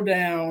slow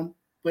down,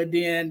 but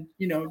then,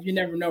 you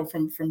never know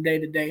from day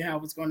to day how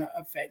it's going to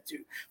affect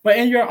you. But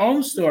in your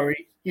own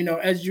story,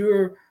 as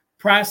you're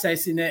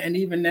processing it and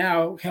even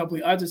now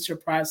helping others to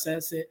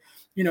process it,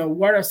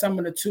 what are some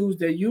of the tools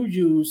that you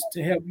use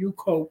to help you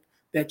cope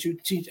that you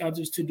teach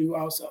others to do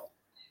also?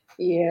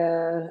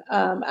 Yeah.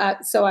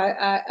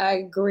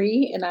 I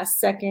agree. And I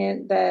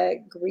second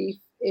that grief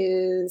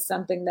is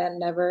something that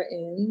never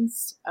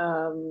ends.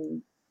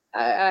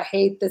 I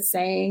hate the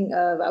saying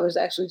of, I was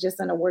actually just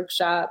in a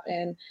workshop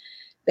and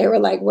they were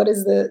like, what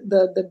is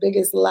the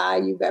biggest lie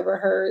you've ever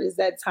heard? Is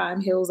that time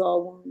heals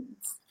all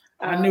wounds.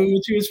 I knew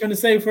what you was going to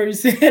say before you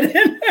said it.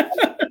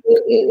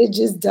 It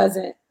just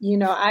doesn't.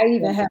 I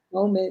even have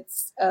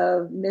moments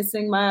of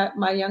missing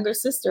my younger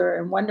sister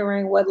and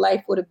wondering what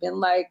life would have been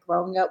like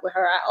growing up with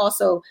her. I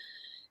also,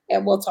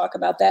 and we'll talk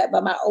about that,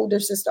 but my older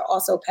sister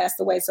also passed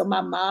away. So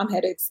my mom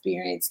had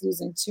experienced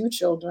losing 2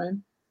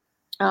 children.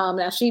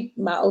 Now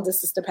my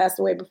oldest sister passed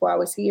away before I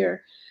was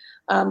here.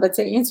 But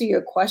to answer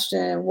your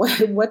question,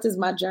 what does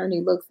my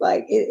journey look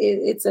like?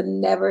 It's a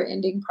never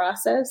ending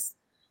process.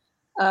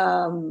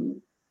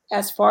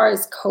 As far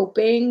as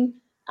coping,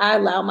 I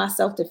allow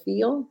myself to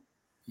feel.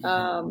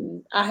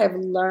 I have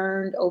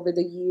learned over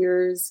the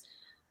years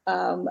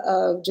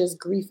of just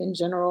grief in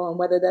general, and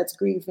whether that's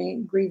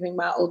grieving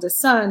my oldest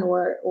son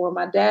or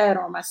my dad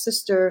or my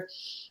sister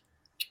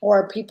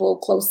or people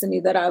close to me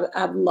that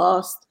I've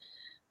lost.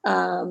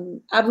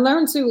 I've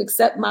learned to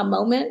accept my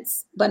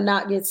moments, but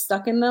not get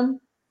stuck in them.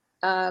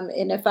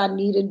 And if I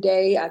need a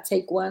day, I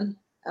take one.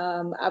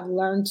 I've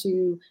learned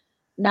to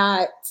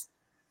not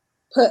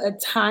put a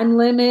time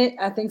limit.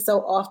 I think so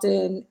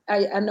often,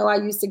 I know I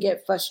used to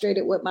get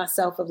frustrated with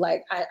myself of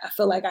like, I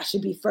feel like I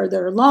should be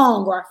further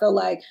along, or I feel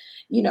like,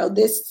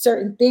 this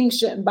certain thing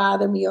shouldn't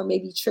bother me or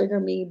maybe trigger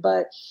me.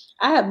 But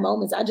I have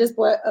moments. I just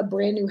bought a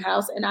brand new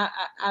house, and I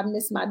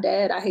miss my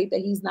dad. I hate that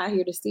he's not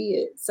here to see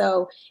it.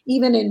 So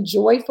even in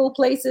joyful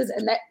places,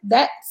 and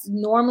that's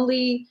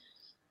normally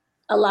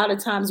a lot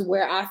of times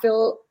where I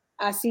feel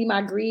I see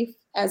my grief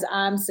as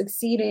I'm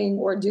succeeding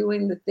or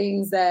doing the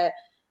things that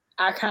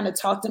I kind of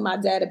talked to my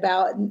dad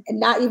about, and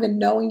not even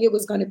knowing it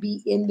was going to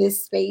be in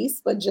this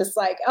space, but just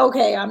like,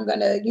 okay, I'm going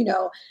to,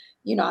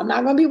 I'm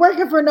not going to be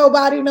working for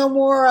nobody no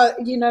more.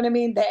 You know what I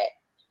mean? That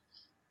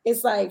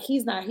it's like,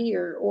 he's not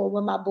here. Or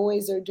when my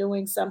boys are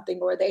doing something,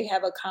 or they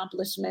have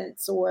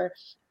accomplishments, or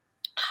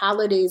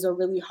holidays are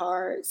really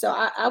hard. So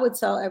I would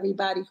tell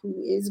everybody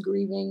who is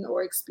grieving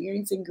or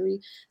experiencing grief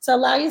to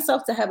allow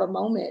yourself to have a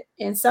moment.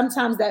 And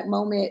sometimes that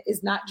moment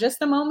is not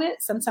just a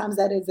moment. Sometimes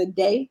that is a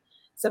day.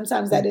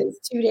 Sometimes that is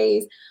 2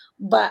 days.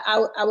 But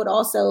I would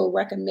also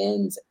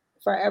recommend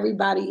for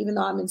everybody, even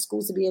though I'm in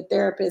school to be a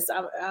therapist,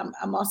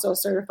 I'm also a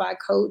certified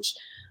coach.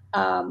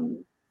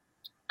 Um,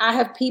 I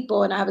have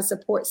people and I have a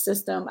support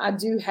system. I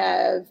do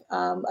have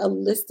a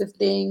list of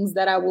things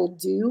that I will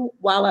do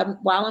while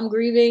I'm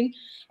grieving,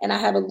 and I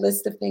have a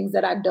list of things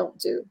that I don't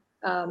do.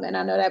 And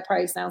I know that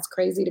probably sounds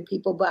crazy to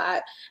people, but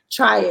I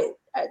try it.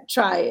 I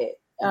try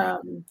it.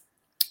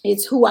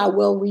 It's who I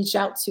will reach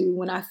out to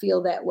when I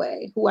feel that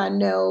way, who I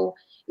know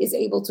is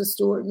able to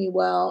steward me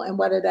well, and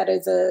whether that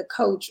is a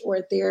coach or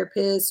a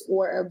therapist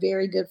or a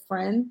very good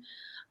friend.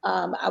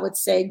 I would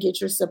say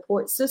get your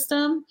support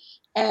system,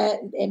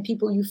 and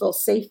people you feel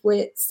safe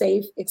with,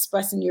 safe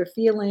expressing your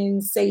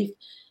feelings, safe,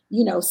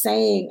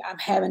 saying I'm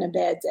having a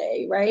bad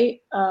day, right?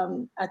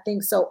 I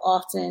think so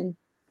often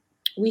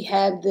we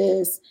have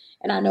this,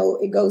 and I know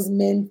it goes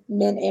men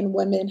and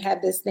women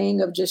have this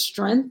thing of just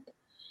strength.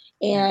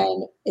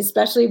 And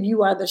especially if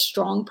you are the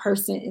strong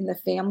person in the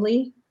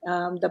family,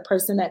 the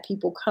person that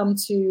people come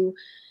to,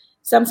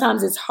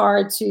 sometimes it's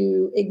hard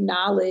to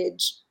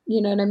acknowledge,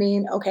 you know what I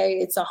mean? Okay,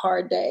 it's a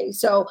hard day.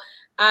 So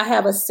I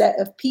have a set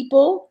of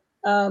people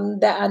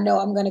that I know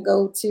I'm going to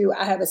go to.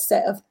 I have a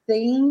set of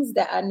things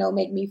that I know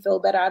make me feel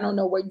better. I don't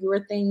know what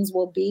your things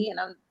will be. And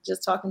I'm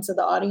just talking to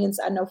the audience.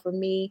 I know for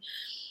me,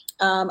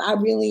 I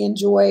really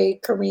enjoy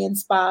Korean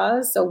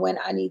spas. So when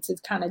I need to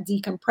kind of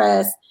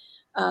decompress,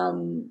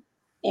 um,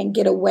 and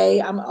get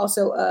away, I'm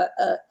also a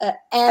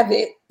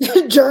avid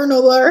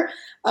journaler,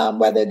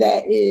 whether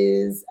that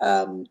is,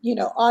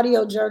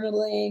 audio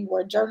journaling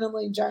or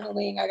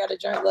journaling. I got a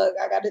journal. Look,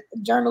 I got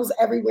journals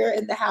everywhere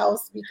in the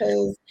house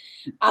because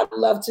I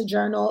love to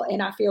journal,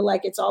 and I feel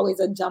like it's always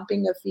a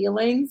dumping of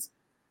feelings.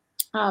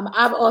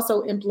 I've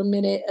also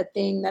implemented a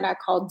thing that I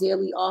call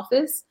daily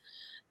office.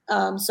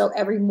 So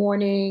every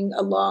morning,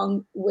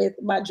 along with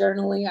my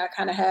journaling, I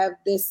kind of have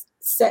this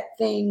set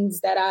things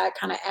that I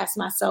kind of ask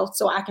myself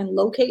so I can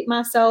locate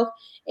myself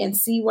and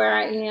see where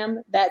I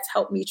am. That's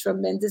helped me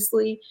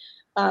tremendously.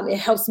 It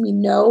helps me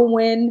know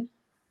when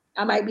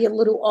I might be a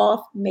little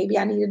off. Maybe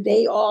I need a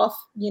day off.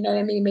 You know what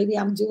I mean? Maybe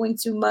I'm doing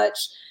too much.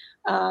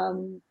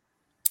 Um,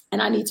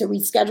 and I need to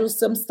reschedule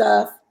some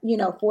stuff,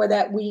 for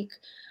that week.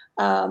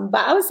 But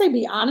I would say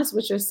be honest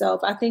with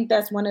yourself. I think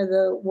that's one of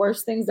the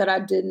worst things that I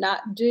did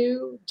not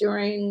do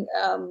during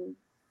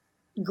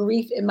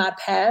grief in my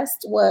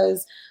past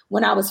was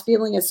when I was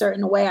feeling a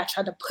certain way, I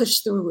tried to push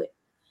through it.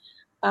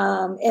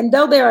 And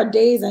though there are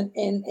days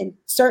and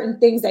certain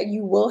things that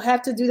you will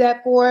have to do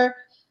that for,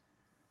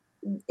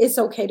 it's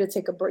okay to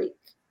take a break.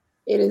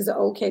 It is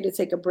okay to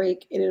take a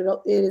break. It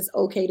is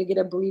okay to get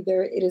a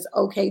breather. It is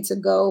okay to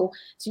go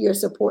to your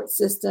support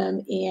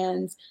system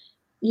and,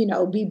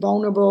 be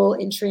vulnerable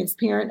and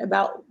transparent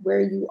about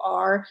where you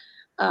are.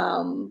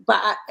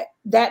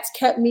 That's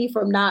kept me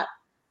from not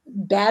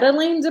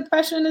battling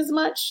depression as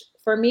much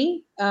for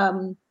me.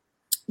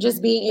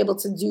 Just being able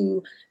to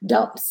do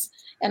dumps,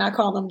 and I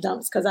call them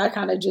dumps because I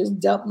kind of just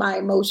dump my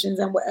emotions.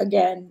 And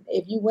again,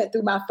 if you went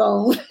through my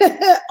phone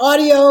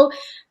audio,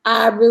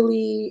 I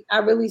really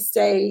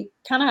say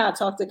kind of how I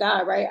talk to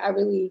God, right? I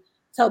really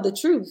tell the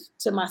truth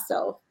to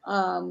myself.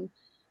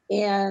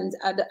 And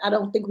I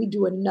don't think we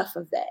do enough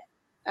of that.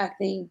 I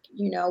think,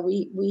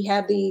 we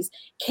have these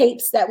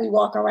capes that we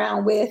walk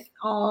around with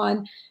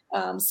on,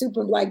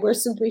 super, like we're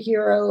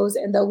superheroes,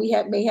 and though we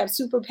may have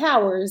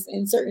superpowers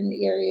in certain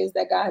areas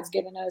that God's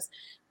given us,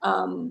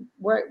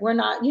 we're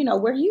not,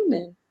 we're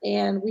human,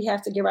 and we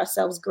have to give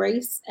ourselves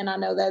grace. And I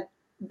know that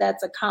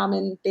that's a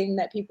common thing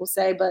that people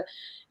say, but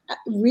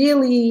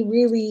really,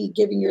 really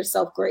giving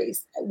yourself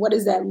grace. What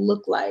does that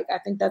look like? I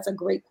think that's a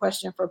great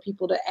question for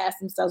people to ask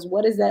themselves.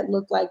 What does that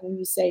look like when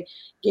you say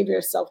give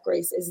yourself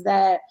grace? Is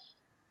that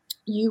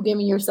you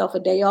giving yourself a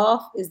day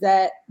off? Is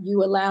that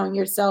you allowing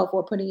yourself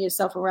or putting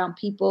yourself around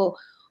people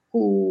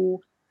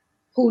who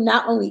who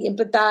not only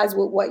empathize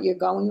with what you're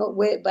going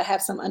with, but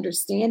have some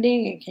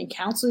understanding and can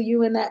counsel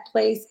you in that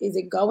place? Is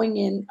it going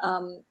in,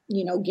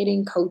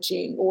 getting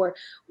coaching or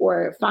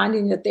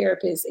finding a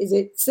therapist? Is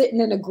it sitting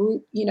in a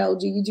group? Do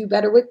you do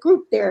better with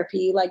group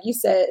therapy? Like you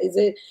said, is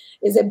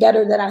it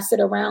better that I sit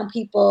around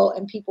people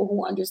and people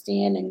who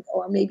understand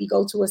or maybe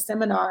go to a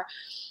seminar?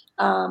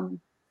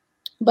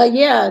 But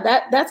yeah,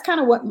 that's kind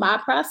of what my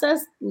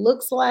process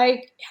looks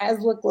like, has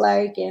looked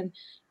like, and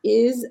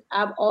is.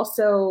 I've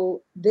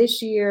also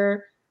this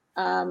year,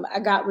 I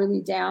got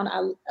really down.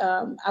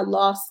 I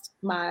lost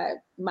my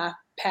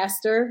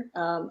pastor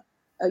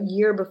a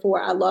year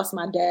before I lost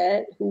my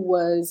dad, who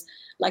was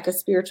like a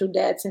spiritual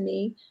dad to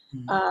me.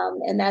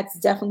 And that's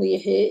definitely a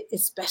hit,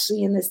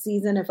 especially in this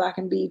season, if I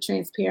can be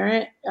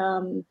transparent,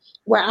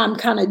 where I'm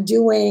kind of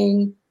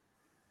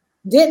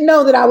didn't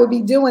know that I would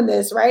be doing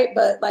this, right?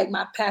 But like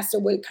my pastor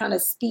would kind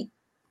of speak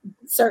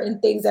certain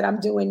things that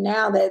I'm doing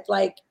now that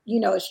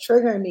it's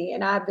triggering me.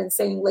 And I've been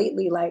saying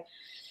lately, like,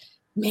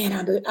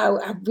 man,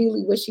 I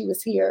really wish he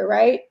was here,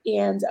 right?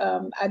 And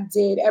I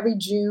did every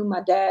June.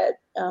 My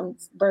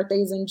dad's birthday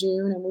is in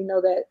June, and we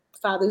know that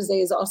Father's Day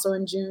is also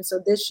in June.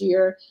 So this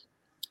year,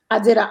 I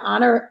did I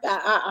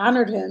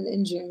honored him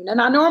in June,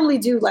 and I normally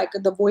do like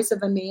the voice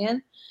of a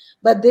man,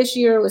 but this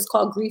year it was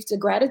called Grief to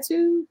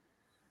Gratitude.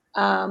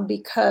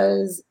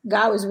 Because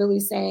God was really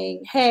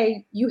saying,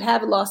 hey, you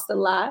have lost a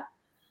lot,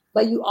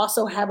 but you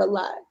also have a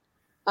lot.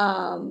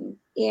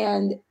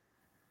 And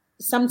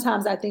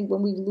sometimes I think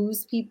when we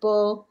lose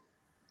people,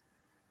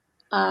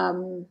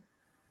 and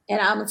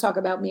I'm going to talk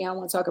about me, I don't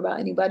want to talk about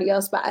anybody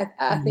else, but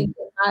I think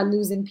by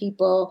losing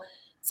people,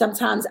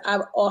 sometimes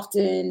I've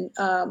often,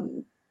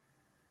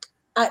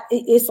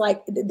 it's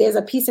like there's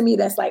a piece of me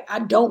that's like,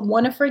 I don't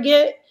want to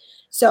forget.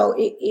 So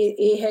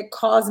it had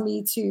caused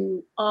me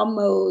to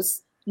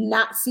almost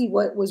not see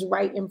what was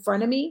right in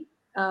front of me.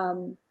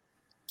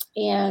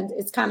 And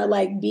it's kind of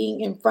like being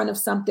in front of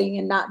something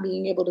and not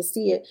being able to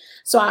see it.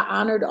 So I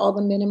honored all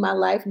the men in my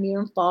life, near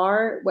and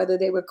far, whether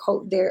they were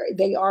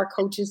they are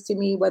coaches to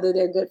me, whether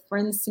they're good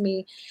friends to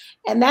me.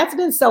 And that's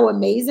been so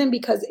amazing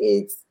because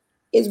it's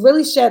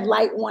really shed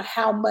light on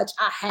how much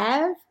I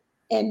have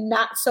and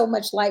not so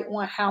much light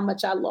on how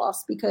much I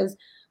lost, because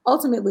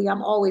ultimately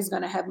I'm always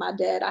going to have my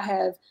dad. I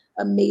have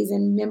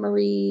amazing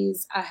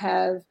memories. I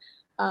have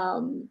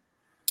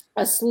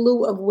a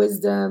slew of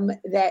wisdom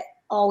that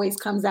always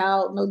comes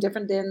out, no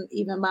different than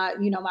even my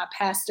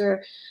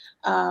pastor.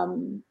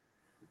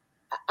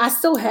 I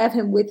still have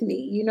him with me,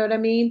 you know what I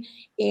mean?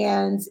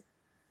 And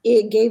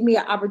it gave me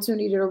an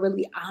opportunity to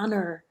really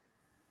honor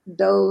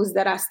those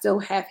that I still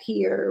have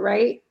here,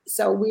 right?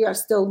 So we are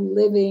still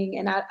living,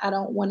 and I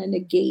don't want to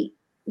negate,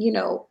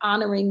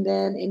 honoring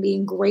them and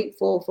being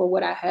grateful for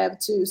what I have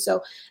too.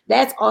 So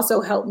that's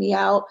also helped me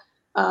out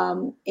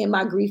in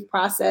my grief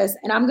process.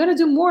 And I'm going to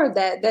do more of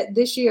that. That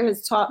this year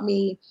has taught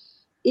me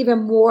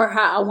even more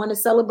how I want to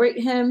celebrate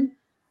him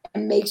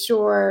and make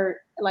sure,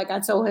 like I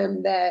told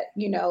him that,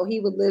 he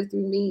would live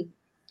through me,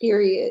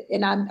 period.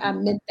 And I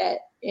meant that.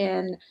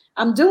 And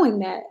I'm doing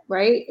that,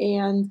 right?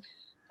 And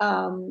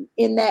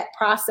in that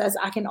process,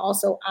 I can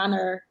also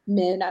honor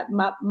men.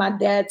 My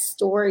dad's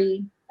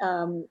story,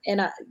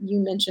 you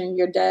mentioned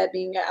your dad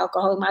being an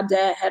alcoholic. My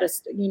dad had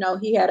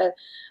he had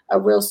a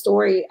real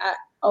story. I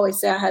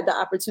always say I had the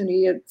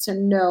opportunity to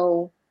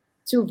know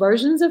two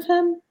versions of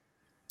him.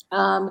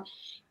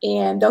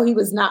 And though he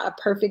was not a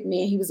perfect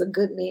man, he was a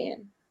good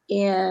man.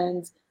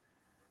 And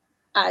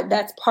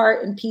that's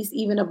part and piece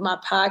even of my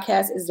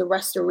podcast is the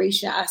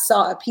restoration. I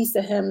saw a piece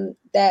of him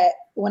that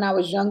when I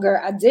was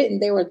younger, I didn't.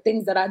 There were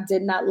things that I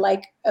did not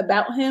like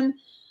about him,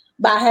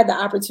 but I had the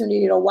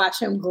opportunity to watch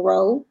him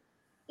grow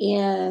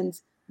and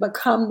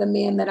become the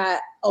man that I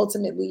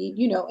ultimately,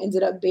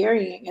 ended up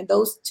burying. And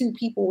those two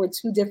people were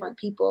two different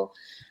people.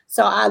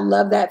 So I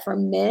love that for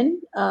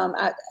men.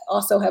 I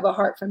also have a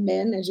heart for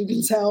men, as you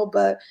can tell,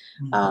 but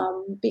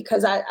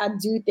because I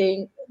do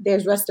think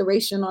there's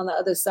restoration on the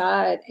other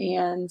side.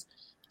 And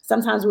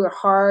sometimes we're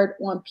hard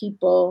on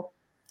people,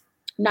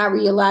 not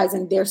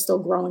realizing they're still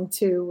growing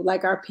too.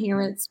 Like our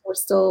parents were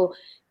still,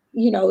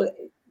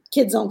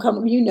 kids don't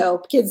come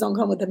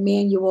with a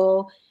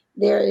manual.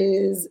 There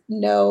is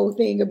no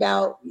thing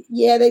about,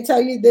 they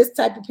tell you this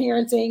type of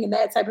parenting and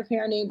that type of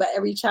parenting, but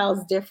every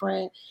child's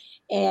different.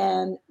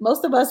 And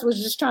most of us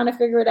was just trying to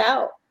figure it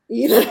out.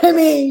 You know what I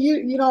mean?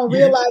 You don't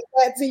realize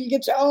that till you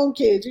get your own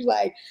kids. You're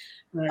like,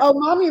 right. Oh,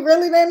 mommy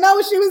really didn't know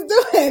what she was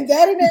doing.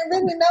 Daddy didn't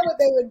really know what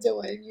they were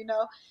doing,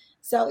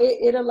 So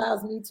it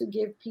allows me to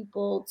give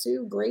people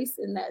too grace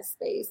in that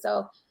space.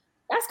 So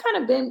that's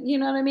kind of been, you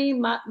know what I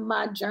mean?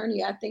 My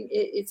journey. I think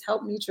it's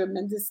helped me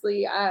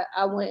tremendously.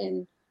 I went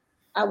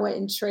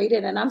and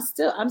traded, and I'm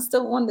still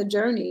on the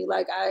journey.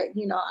 Like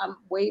I'm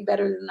way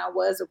better than I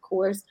was, of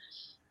course,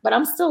 but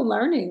I'm still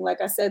learning.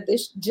 Like I said,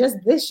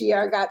 this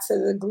year I got to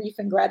the grief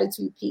and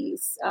gratitude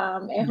piece.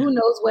 And who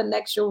knows what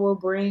next year will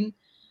bring.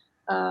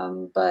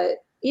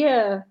 But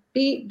yeah,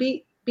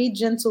 be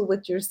gentle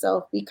with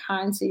yourself, be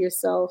kind to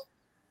yourself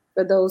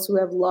for those who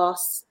have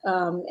lost,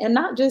 and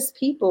not just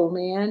people,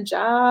 man,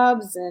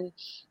 jobs and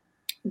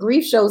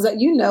grief shows up,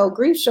 you know,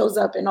 grief shows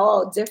up in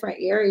all different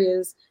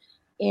areas,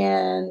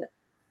 and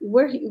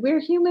we're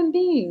human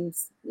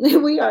beings.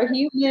 We are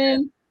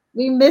human.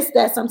 We miss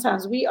that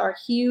sometimes. We are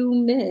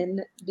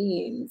human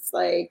beings.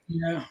 Like,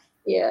 Yeah.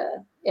 yeah.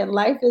 And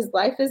life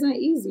isn't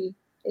easy.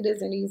 It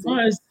isn't easy.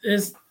 Well,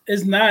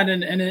 it's not,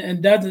 and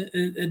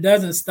it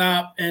doesn't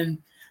stop.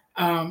 And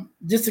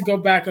just to go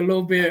back a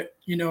little bit,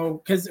 you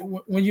know, because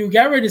when you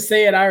got ready to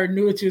say it, I already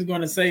knew what you was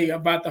going to say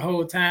about the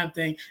whole time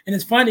thing. And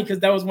it's funny because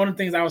that was one of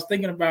the things I was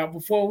thinking about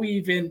before we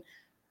even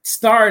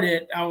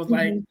started. I was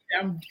like, Mhm.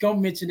 I'm gonna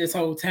mention this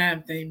whole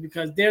time thing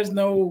because there's Yeah.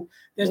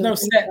 no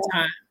set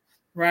time,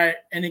 right?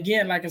 And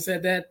again, like I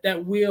said,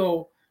 that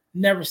wheel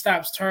never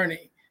stops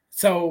turning.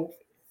 So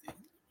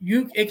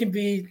it can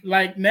be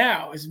like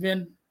now. It's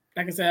been,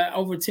 like I said,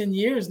 over 10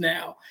 years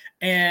now,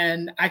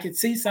 and I could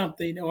see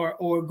something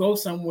or go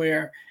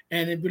somewhere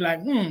and it'd be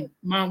like,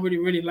 mom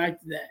really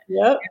liked that.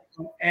 Yep.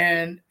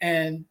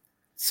 And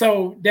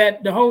so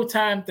that the whole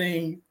time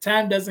thing,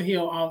 time doesn't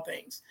heal all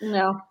things.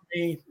 No.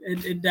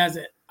 It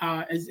doesn't.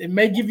 It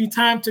may give you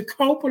time to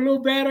cope a little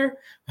better,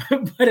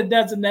 but it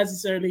doesn't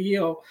necessarily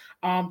heal.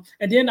 And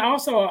then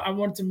also, I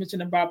wanted to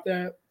mention about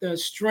the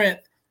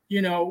strength.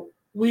 You know,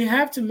 we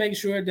have to make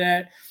sure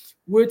that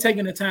we're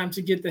taking the time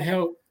to get the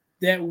help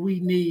that we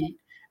need,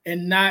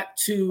 and not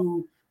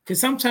to, because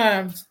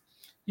sometimes,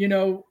 you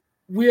know,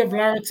 we have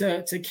learned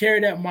to carry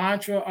that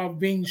mantra of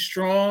being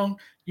strong.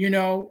 You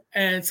know,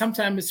 and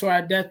sometimes it's to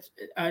our death.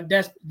 I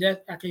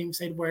can't even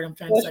say the word I'm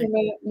trying to That's say.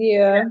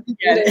 yeah.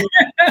 Yeah. It is.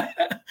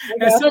 I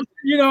And got some,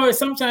 you know,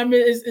 sometimes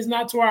it's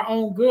not to our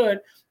own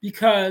good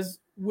because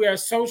we are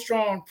so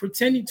strong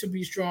pretending to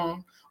be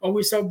strong, or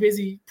we're so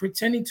busy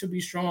pretending to be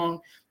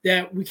strong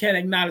that we can't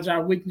acknowledge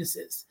our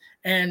weaknesses.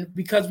 And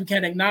because we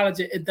can't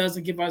acknowledge it, it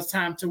doesn't give us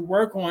time to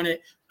work on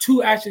it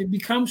to actually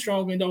become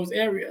strong in those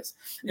areas.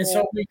 And Yeah.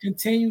 so we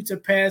continue to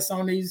pass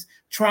on these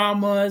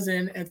traumas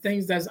and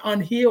things that's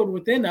unhealed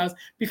within us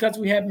because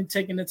we haven't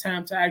taken the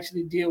time to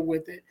actually deal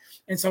with it.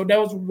 And so that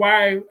was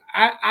why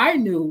I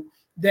knew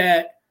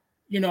that,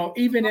 you know,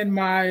 even in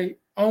my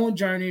own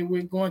journey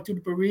with going through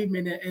the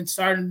bereavement and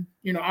starting,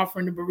 you know,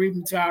 offering the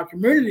bereavement to our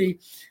community,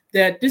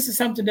 that this is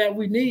something that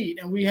we need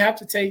and we have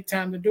to take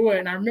time to do it.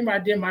 And I remember I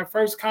did my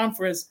first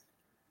conference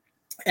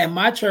at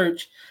my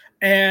church,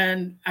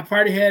 and I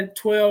probably had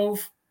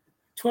 12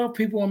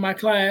 people in my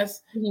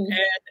class. Mhm.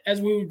 And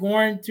as we were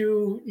going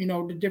through, you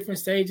know, the different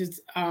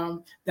stages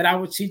that I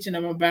was teaching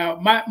them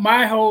about,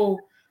 my whole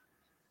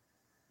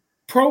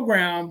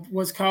program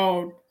was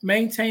called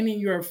Maintaining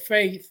Your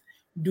Faith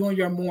During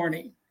Your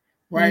Mourning,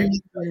 right?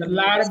 Because a Mhm.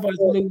 lot That's of us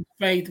good. lose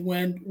faith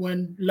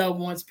when loved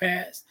ones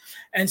pass.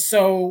 And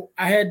so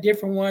I had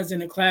different ones in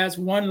the class.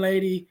 One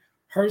lady,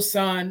 her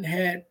son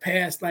had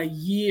passed like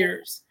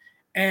years.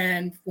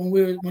 And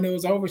when it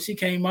was over, she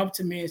came up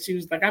to me and she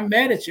was like, "I'm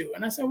mad at you."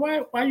 And I said,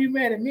 why are you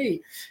mad at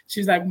me?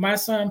 She's like, "My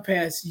son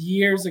passed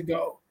years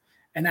ago.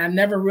 And I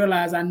never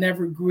realized I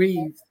never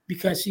grieved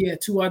because she had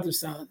two other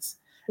sons."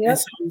 And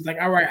so Yep. he was like,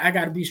 "All right, I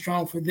got to be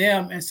strong for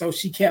them." And so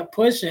she kept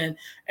pushing.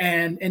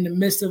 And in the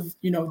midst of,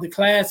 you know, the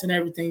class and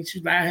everything,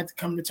 she's like, I had to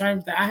come to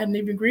terms that I hadn't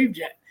even grieved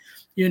yet,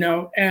 you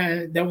know.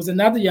 And there was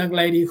another young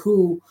lady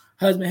who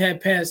husband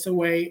had passed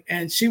away,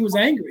 and she was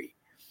angry,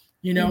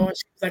 you know, Mhm. and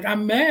she was like,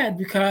 "I'm mad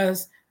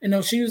because, you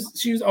know, she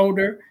was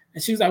older,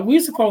 and she was like, we're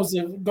supposed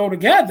to go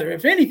together,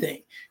 if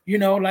anything, you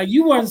know, like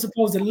you weren't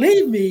supposed to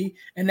leave me,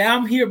 and now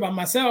I'm here by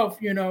myself,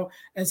 you know."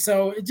 And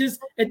so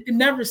it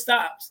never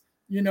stops,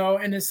 you know,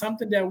 and it's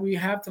something that we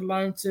have to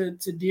learn to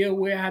deal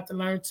with, have to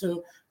learn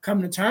to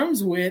come to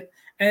terms with,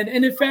 and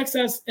it affects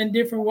us in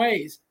different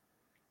ways.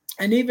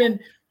 And even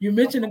you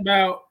mentioned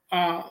about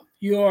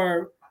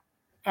your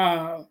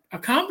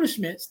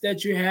accomplishments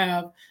that you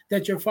have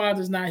that your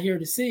father's not here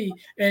to see,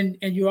 and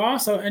you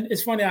also, and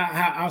it's funny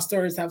how our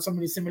stories have so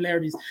many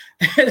similarities.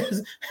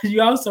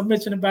 You also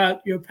mentioned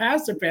about your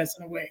pastor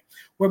passing away,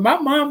 where my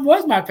mom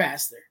was my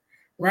pastor,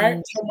 right?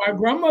 Mhm. So my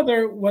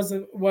grandmother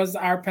was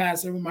our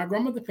pastor. When my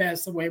grandmother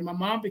passed away, my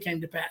mom became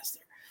the pastor,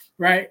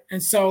 right?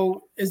 And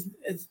so it's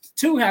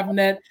two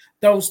having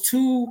those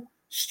two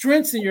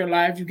strengths in your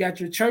life. You got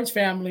your church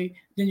family,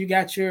 then you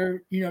got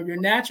your, you know, your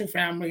natural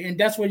family, and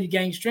that's where you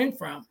gain strength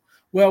from.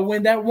 Well,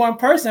 when that one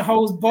person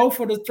holds both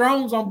of the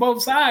thrones on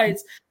both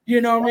sides,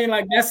 you know what I mean?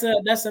 Like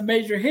that's a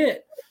major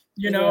hit,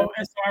 you Yeah. know.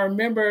 And so I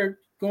remember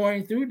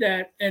going through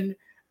that, and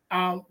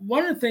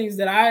one of the things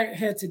that I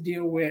had to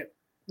deal with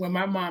when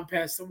my mom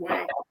passed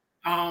away,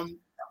 um,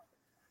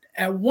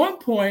 at one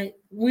point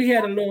we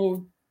had a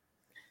little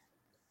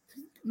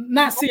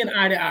not seeing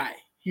eye to eye,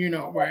 you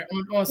know, right,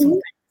 on some Mhm.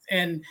 things,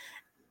 and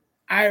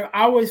I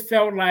always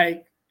felt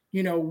like,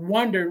 you know,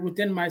 wondered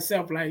within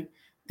myself, like,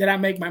 did I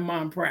make my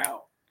mom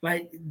proud?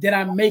 Like, did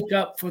I make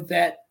up for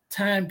that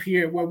time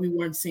period where we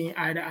weren't seeing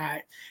eye to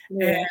eye?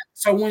 And Yeah.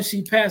 so when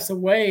she passed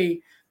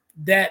away,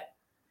 that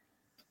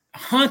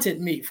haunted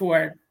me,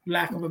 for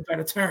lack of a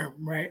better term,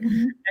 right?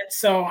 Mhm. And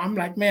so I'm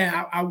like,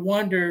 man, I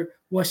wonder,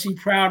 was she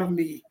proud of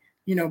me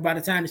by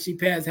the time that she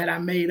passed, had I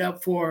made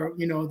up for,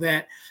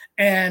 that.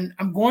 And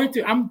I'm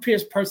a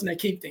person that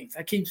keep things.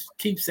 I keep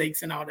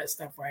keepsakes and all that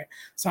stuff, right?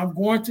 So I'm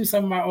going through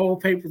some of my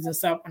old papers and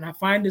stuff, and I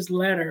find this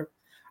letter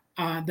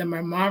that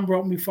my mom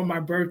wrote me for my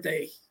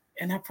birthday.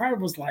 And I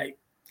probably was like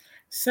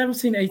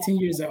 17, 18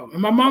 years old.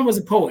 And my mom was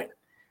a poet,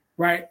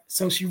 right?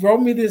 So she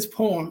wrote me this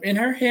poem in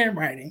her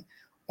handwriting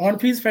on a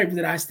piece of paper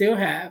that I still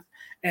have.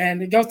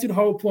 And it goes through the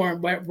whole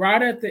poem, but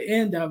right at the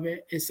end of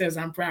it, it says,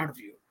 "I'm proud of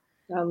you."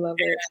 I love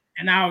it.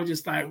 And I was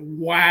just like,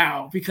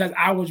 wow, because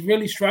I was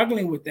really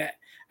struggling with that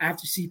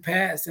after she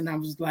passed. And I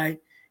was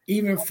like,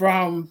 even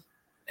from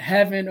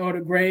heaven or the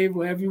grave,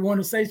 wherever you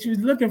want to say she was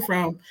looking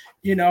from,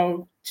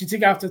 she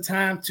took out the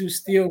time to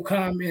still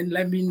come and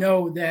let me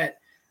know that,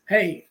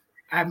 hey,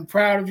 I'm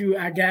proud of you.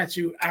 I got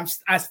you.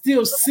 I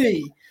still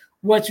see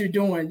what you're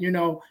doing,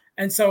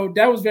 And so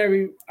that was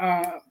very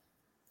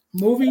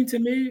moving to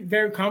me,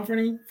 very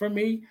comforting for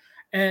me.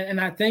 And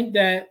I think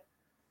that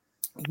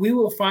we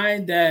will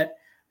find that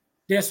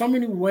there's so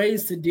many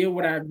ways to deal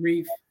with our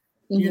grief,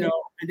 and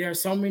there are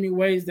so many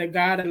ways that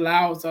God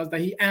allows us, that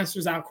He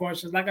answers our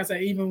questions. Like I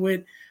said, even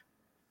with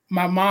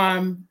my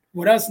mom,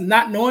 with us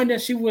not knowing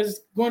that she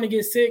was going to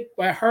get sick,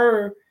 but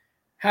her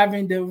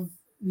having the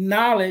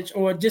knowledge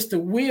or just the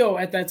will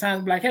at that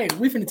time, like, hey,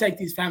 we're going to take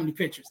these family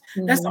pictures.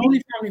 That's the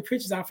only family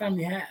pictures our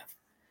family have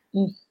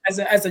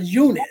as a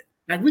unit.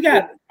 Like we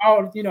got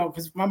all,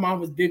 because my mom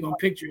was big on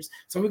pictures.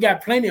 So we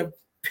got plenty of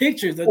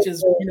pictures of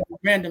just,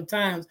 random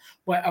times.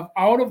 But of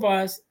all of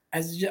us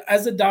as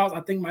adults,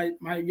 I think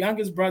my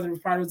youngest brother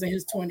probably was in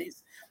his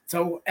 20s.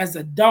 So as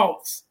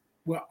adults,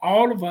 we're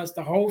all of us,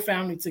 the whole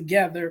family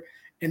together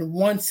in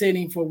one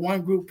sitting for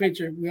one group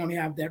picture, we only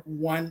have that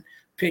one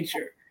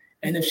picture.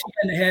 And if she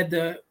hadn't had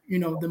the,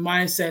 the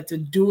mindset to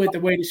do it the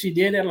way that she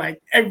did it,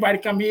 like everybody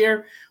come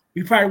here,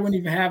 we probably wouldn't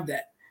even have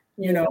that.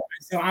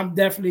 So I'm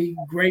definitely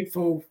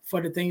grateful for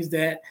the things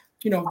that,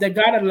 that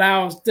God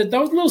allows,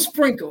 those little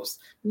sprinkles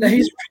that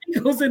He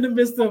sprinkles in the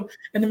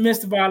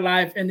midst of our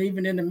life, and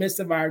even in the midst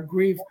of our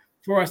grief,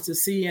 for us to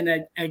see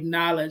and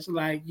acknowledge,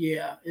 like,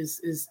 yeah,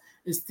 is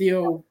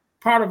still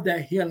part of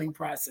that healing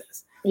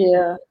process.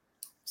 Yeah.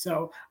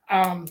 So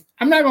I'm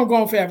not gonna go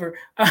on forever.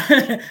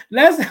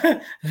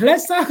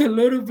 Let's talk a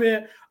little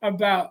bit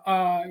about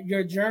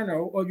your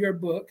journal or your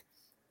book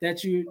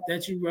that you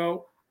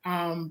wrote,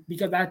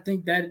 because I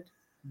think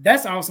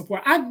that's also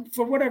important.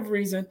 For whatever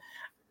reason,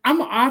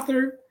 I'm an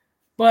author,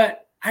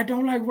 but I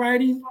don't like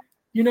writing.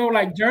 I don't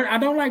like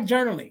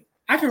journaling.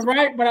 I can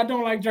write, but I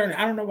don't like journaling.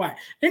 I don't know why.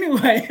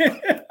 Anyway,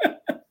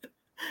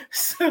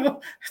 so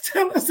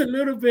tell us a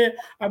little bit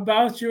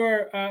about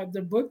your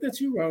the book that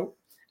you wrote,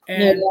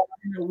 and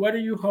what do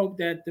you hope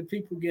that the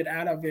people get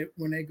out of it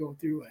when they go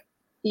through it?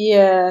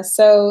 Yeah,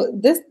 so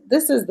this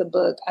is the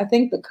book. I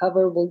think the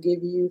cover will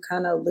give you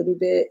kind of a little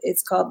bit.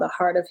 It's called The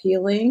Heart of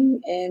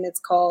Healing, and it's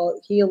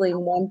called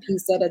Healing One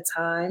Piece at a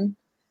Time.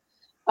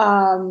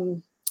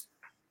 Um,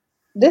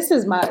 this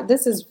is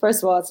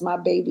first of all, it's my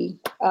baby.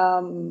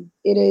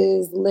 It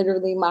is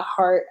literally my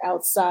heart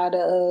outside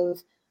of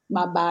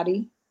my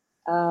body.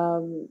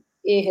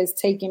 It has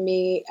taken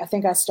me, I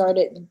think I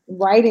started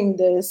writing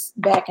this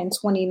back in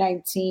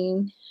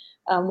 2019,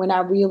 when I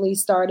really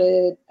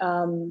started,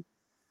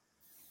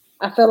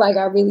 I feel like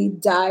I really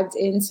dived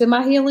into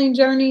my healing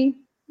journey,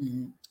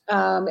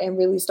 and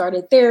really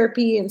started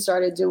therapy and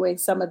started doing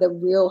some of the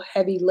real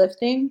heavy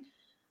lifting.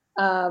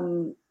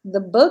 The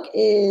book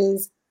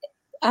is,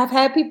 I've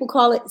had people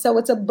call it, so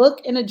it's a book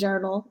and a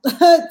journal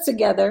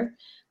together.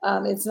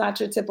 It's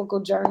not your typical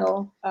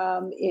journal.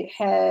 It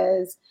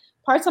has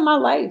parts of my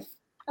life.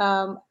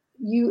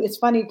 It's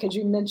funny because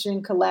you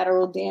mentioned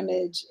collateral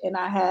damage, and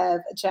I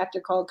have a chapter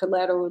called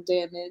Collateral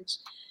Damage.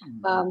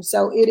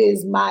 So it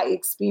is my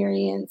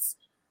experience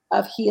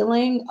of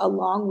healing,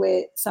 along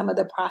with some of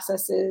the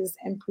processes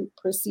and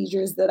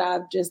procedures that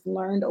I've just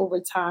learned over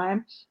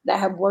time that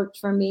have worked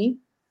for me.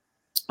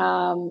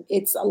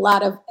 It's a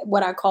lot of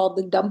what I call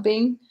the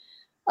dumping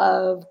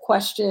of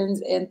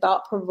questions and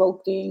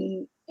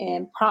thought-provoking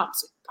and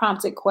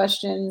prompted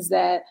questions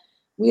that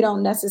we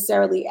don't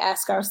necessarily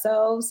ask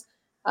ourselves.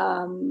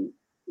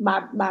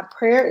 My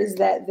prayer is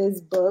that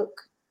this book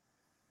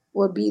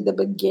will be the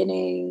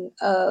beginning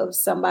of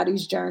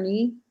somebody's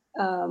journey,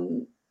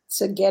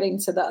 to getting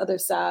to the other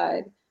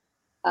side.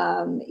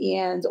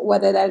 And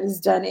whether that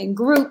is done in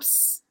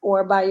groups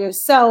or by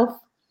yourself,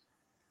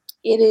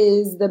 it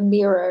is the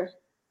mirror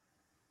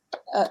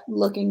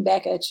looking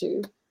back at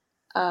you.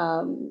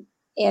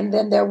 And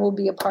then there will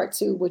be a part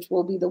two, which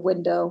will be the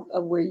window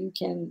of where you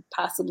can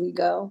possibly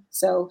go.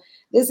 So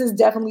this is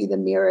definitely the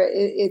mirror.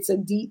 It's a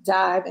deep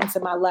dive into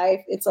my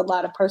life. It's a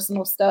lot of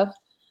personal stuff,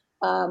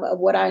 of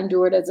what I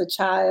endured as a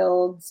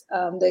child,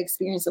 the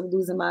experience of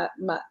losing my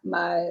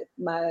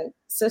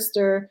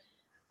sister,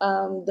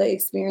 the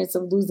experience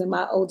of losing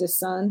my oldest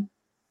son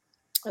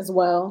as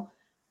well.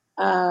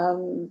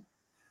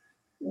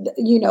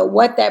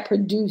 What that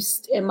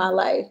produced in my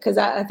life, because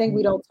I think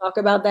we don't talk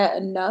about that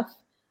enough.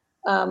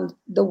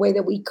 The way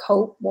that we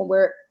cope when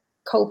we're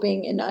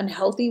coping in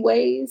unhealthy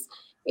ways,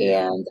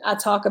 And I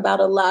talk about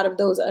a lot of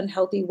those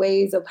unhealthy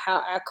ways of how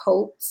I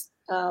coped,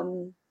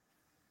 how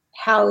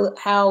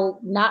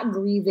not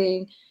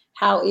grieving,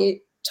 how it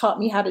taught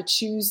me how to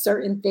choose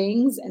certain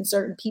things and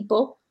certain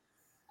people.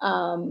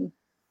 Um,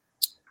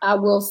 I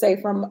will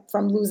say from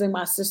losing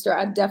my sister,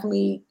 I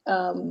definitely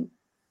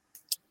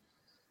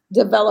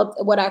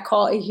developed what I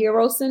call a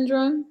hero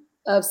syndrome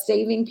of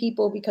saving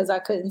people because I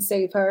couldn't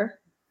save her,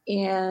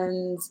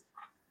 and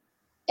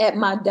at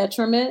my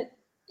detriment.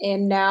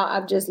 And now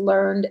I've just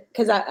learned,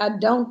 because I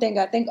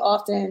think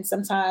often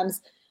sometimes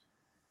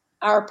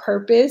our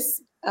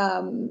purpose,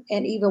 and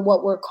even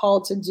what we're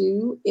called to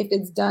do, if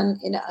it's done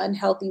in an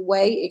unhealthy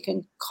way, it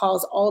can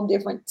cause all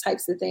different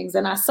types of things.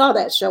 And I saw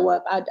that show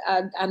up.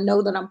 I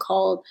know that I'm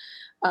called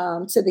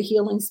to the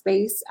healing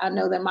space. I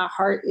know that my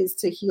heart is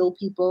to heal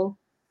people.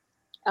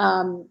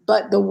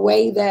 But the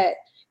way that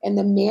and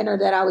the manner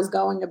that I was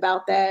going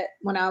about that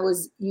when I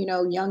was,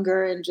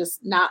 younger, and just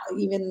not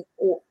even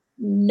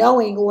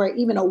knowing or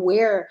even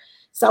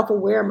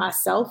self-aware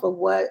myself of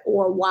what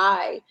or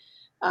why.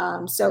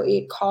 So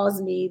it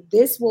caused me,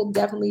 this will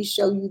definitely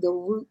show you the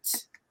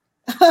root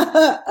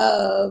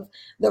of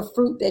the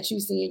fruit that you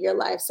see in your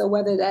life. So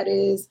whether that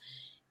is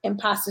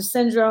imposter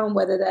syndrome,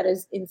 whether that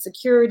is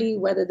insecurity,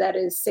 whether that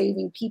is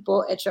saving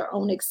people at your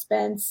own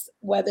expense,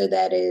 whether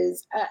that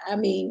is, I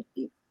mean,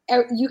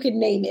 you could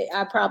name it.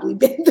 I've probably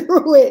been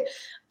through it,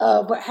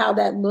 but how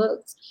that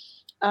looked.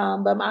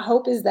 But my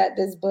hope is that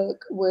this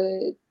book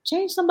would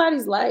change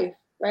somebody's life,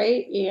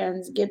 right?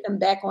 And get them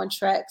back on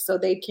track so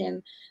they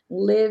can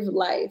live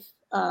life,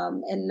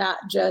 and not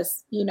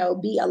just,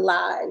 be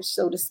alive,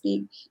 so to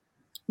speak,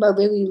 but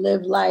really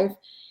live life,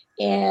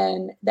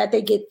 and that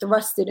they get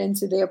thrusted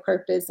into their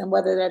purpose, and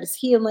whether that is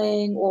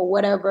healing or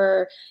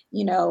whatever,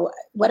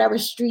 whatever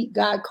street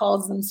God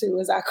calls them to,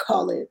 as I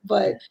call it.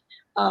 But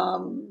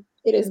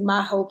it is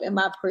my hope and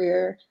my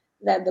prayer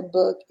that the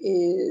book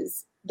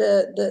is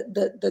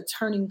the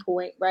turning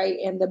point, right?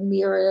 And the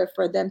mirror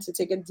for them to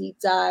take a deep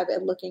dive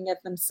at looking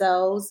at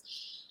themselves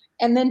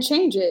and then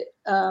change it.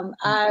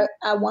 I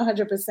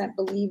 100%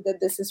 believe that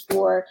this is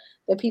for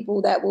the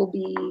people that will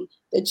be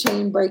the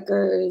chain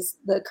breakers,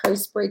 the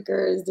curse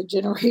breakers, the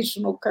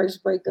generational curse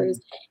breakers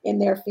in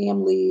their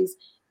families,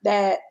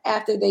 that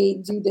after they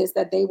do this,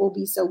 that they will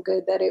be so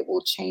good that it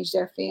will change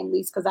their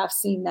families. Because I've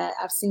seen that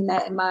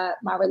in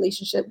my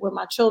relationship with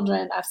my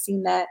children. I've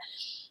seen that,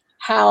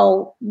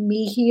 how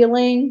me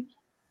healing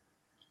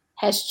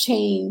has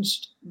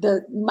changed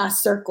my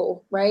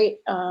circle, right?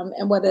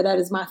 And whether that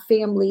is my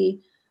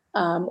family,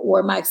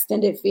 or my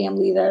extended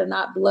family that are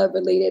not blood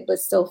related but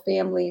still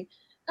family,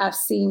 I've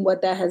seen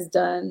what that has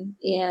done.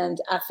 And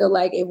I feel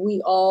like if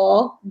we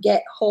all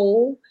get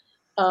whole,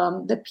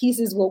 the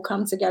pieces will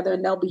come together,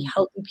 and they'll be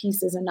healthy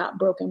pieces and not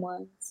broken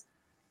ones.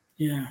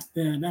 Yeah,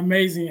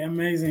 amazing,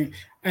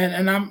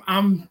 and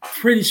I'm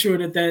pretty sure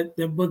that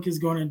the book is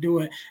going to do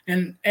it,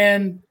 and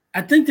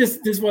I think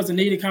this was a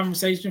needed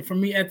conversation for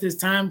me at this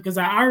time, because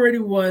I already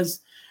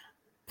was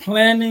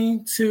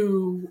planning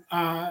to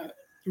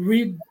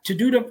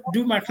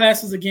do my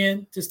classes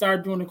again, to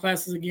start doing the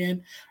classes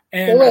again,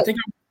 and I think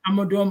I'm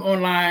gonna do them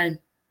online.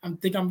 I'm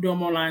doing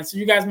them online. So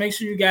you guys, make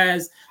sure you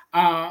guys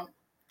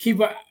keep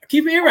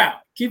an ear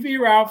out. Keep an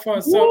ear out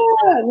for some.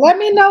 Let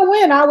me know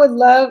when. I would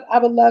love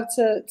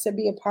to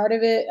be a part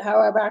of it.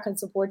 However, I can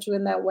support you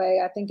in that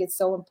way. I think it's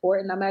so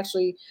important. I'm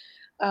actually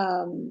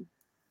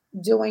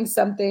doing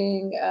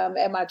something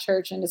at my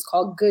church, and it's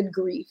called Good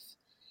Grief.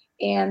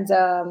 And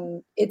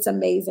it's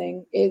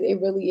amazing.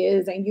 It really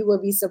is. And you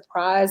will be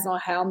surprised on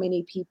how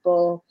many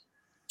people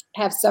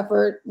have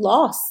suffered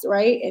loss,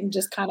 right? And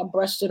just kind of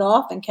brushed it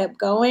off and kept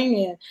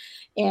going.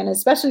 And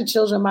especially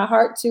children. My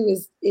heart too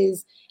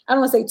is I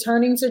don't want to say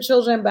turning to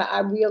children, but I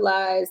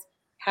realize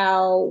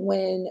how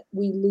when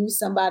we lose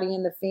somebody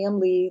in the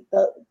family,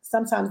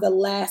 sometimes the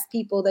last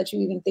people that you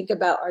even think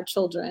about are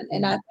children.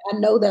 And I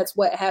know that's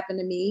what happened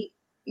to me,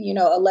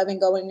 11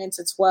 going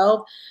into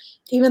 12.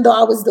 Even though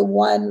I was the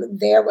one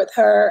there with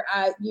her,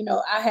 I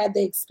had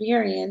the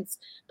experience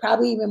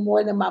probably even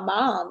more than my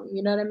mom,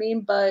 you know what I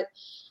mean? But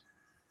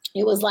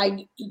it was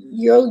like,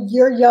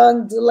 you're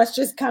young, let's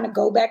just kind of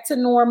go back to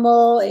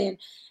normal. And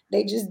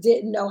they just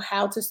didn't know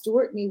how to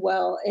steward me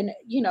well. And,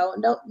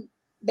 no,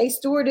 they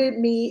stewarded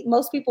me.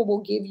 Most people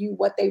will give you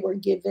what they were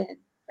given,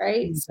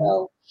 right? Mm-hmm.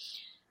 So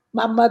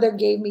my mother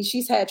gave me,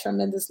 she's had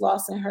tremendous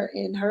loss in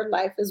her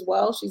life as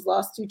well. She's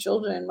lost 2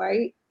 children,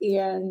 right?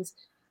 And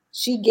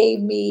she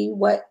gave me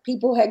what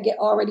people had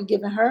already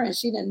given her, and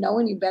she didn't know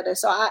any better.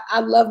 So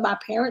I love my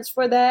parents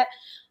for that,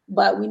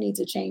 but we need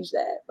to change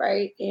that,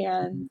 right?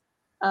 And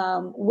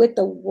with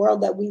the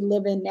world that we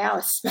live in now,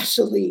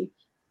 especially,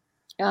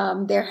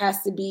 there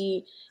has to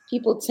be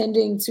people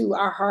tending to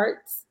our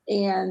hearts.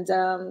 And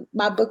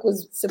my book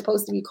was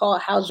supposed to be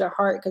called "How's Your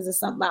Heart?" because it's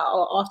something I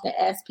often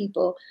ask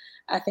people.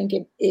 I think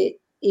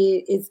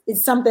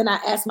it's something I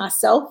ask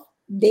myself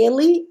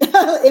daily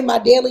in my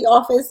daily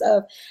office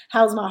of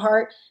how's my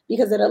heart,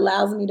 because it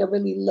allows me to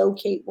really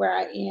locate where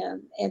I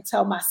am and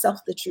tell myself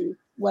the truth,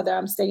 whether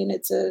I'm saying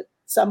it to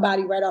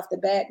somebody right off the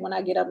bat. When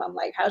I get up, I'm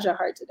like, how's your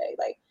heart today?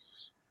 Like,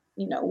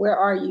 where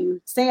are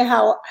you? Saying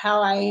how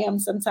I am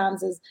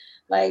sometimes is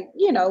like,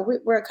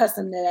 we're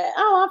accustomed to that.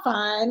 Oh, I'm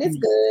fine. It's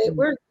good.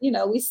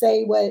 We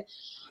say what,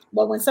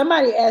 but when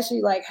somebody asks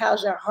you like,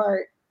 how's your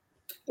heart?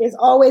 It's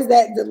always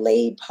that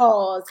delayed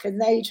pause because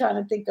now you're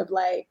trying to think of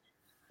like,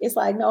 it's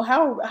like, no,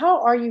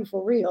 how are you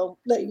for real?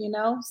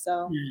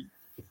 So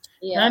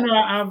Yeah. I yeah.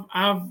 know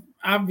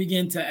I've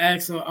begin to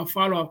ask a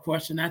follow-up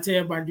question. I tell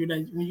everybody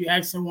that when you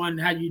ask someone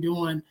how you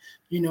doing,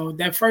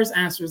 that first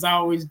answer is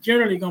always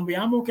generally gonna be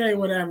I'm okay,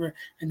 whatever.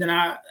 And then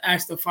I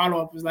ask the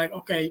follow-up is like,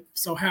 okay,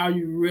 so how are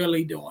you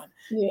really doing?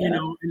 Yeah.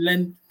 And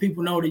letting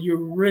people know that you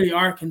really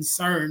are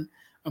concerned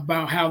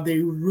about how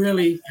they're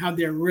really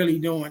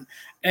doing.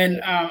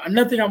 And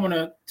another thing I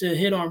want to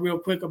hit on real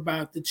quick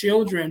about the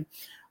children,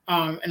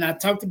 and I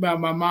talked about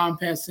my mom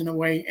passing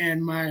away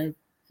and my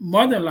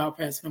mother-in-law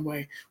passing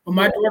away. Well,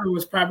 my daughter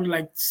was probably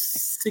like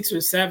 6 or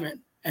 7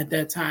 at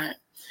that time.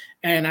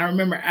 And I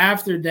remember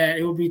after that,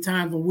 it would be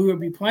times when we would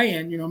be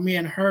playing, me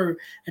and her,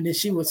 and then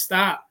she would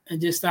stop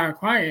and just start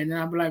crying. And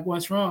I'd be like,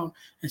 what's wrong?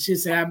 And she'd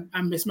say,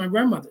 I miss my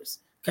grandmothers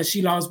because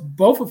she lost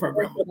both of her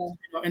grandmothers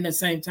in the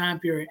same time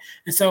period.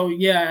 And so,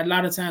 yeah, a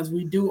lot of times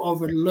we do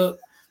overlook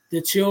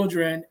the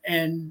children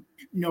and,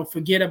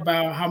 forget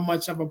about how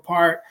much of a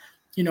part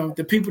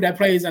the people that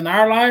plays in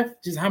our life,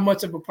 just how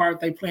much of a part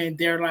they play in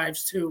their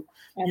lives too.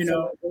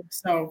 Absolutely.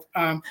 So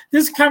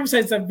this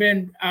conversations have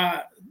been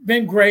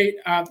great.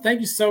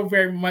 Thank you so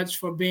very much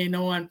for being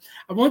on.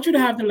 I want you to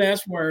have the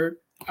last word.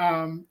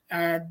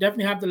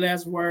 Definitely have the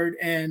last word,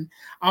 and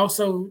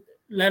also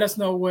let us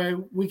know where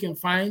we can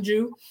find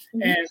you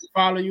and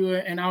follow you,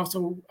 and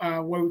also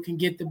where we can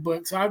get the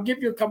book. So I'll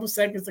give you a couple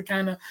seconds to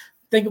kind of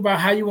think about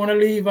how you want to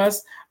leave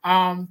us.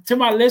 To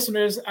my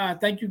listeners,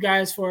 thank you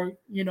guys for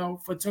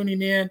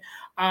tuning in.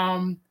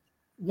 One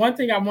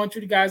thing I want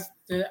you guys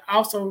to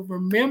also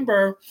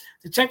remember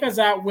to check us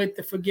out with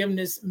the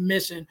Forgiveness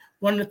Mission.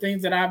 One of the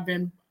things that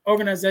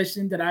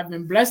organization that I've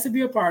been blessed to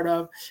be a part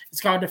of. It's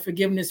called the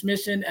Forgiveness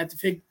Mission at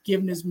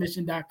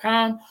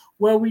theforgivenessmission.com,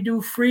 where we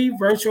do free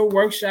virtual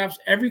workshops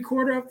every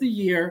quarter of the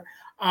year.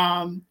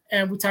 And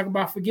we talk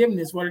about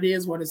forgiveness, what it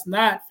is, what it's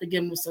not,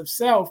 forgiveness of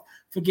self,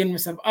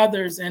 forgiveness of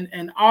others,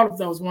 and all of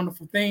those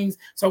wonderful things.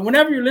 So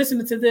whenever you're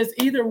listening to this,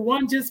 either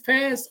one just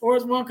passed or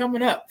it's one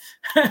coming up.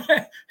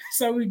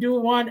 So we do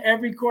one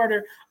every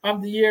quarter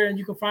of the year, and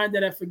you can find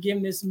that at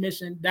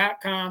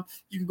forgivenessmission.com.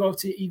 You can go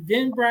to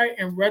Eventbrite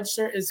and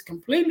register. It's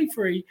completely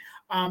free.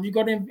 You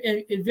go to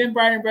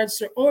Eventbrite and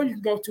register, or you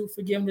can go to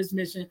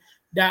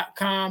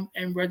forgivenessmission.com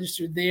and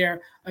register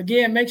there.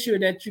 Again, make sure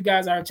that you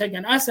guys are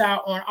checking us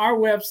out on our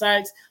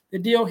websites, the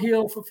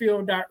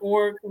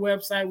dealhealfulfill.org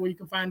website, where you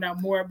can find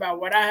out more about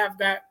what I have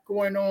got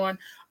going on.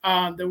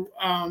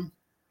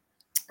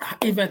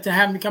 Even to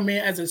have me come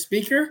in as a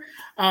speaker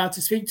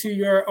to speak to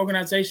your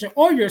organization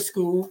or your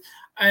school.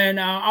 And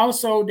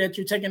also that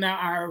you're checking out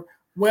our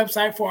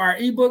website for our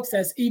ebooks.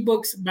 That's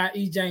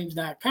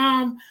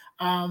ebooksbyejames.com.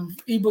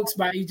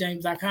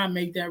 Ebooksbyejames.com.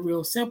 Make that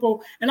real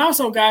simple. And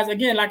also, guys,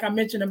 again, like I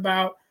mentioned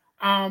about,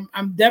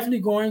 I'm definitely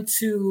going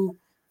to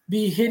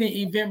be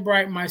hitting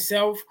Eventbrite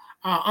myself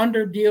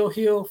under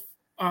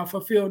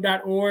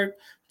dealhealfulfill.org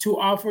to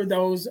offer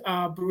those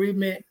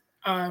bereavement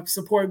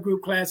support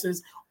group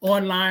classes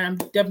online. I'm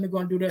definitely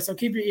going to do that. So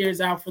keep your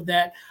ears out for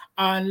that.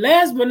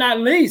 Last but not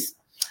least,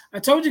 I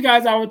told you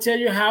guys I would tell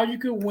you how you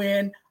could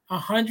win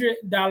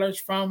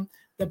 $100 from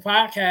the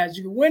podcast.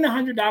 You can win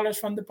 $100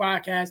 from the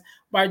podcast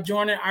by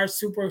joining our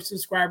super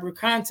subscriber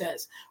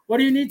contest. What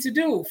do you need to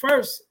do?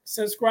 First,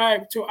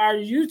 subscribe to our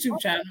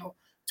YouTube channel,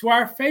 to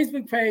our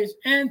Facebook page,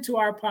 and to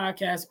our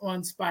podcast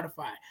on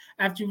Spotify.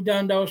 After you've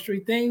done those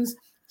 3 things,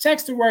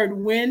 text the word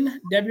WIN,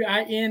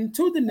 WIN,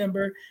 to the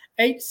number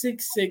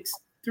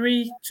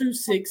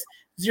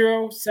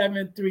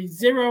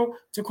 866-326-0730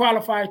 to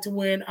qualify to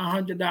win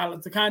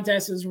 $100. The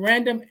contest is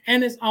random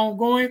and it's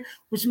ongoing,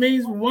 which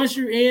means once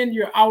you're in,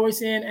 you're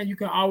always in, and you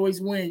can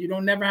always win. You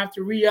don't never have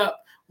to re-up.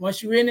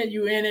 Once you're in it,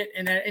 you're in it,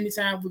 and at any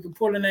time we can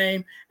pull a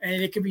name,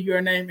 and it could be your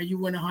name, and you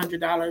win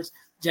 $100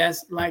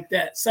 just like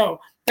that.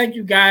 So thank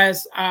you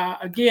guys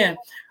again.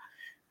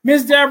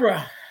 Ms.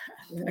 Deborah,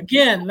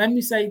 again, let me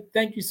say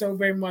thank you so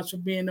very much for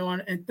being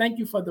on, and thank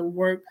you for the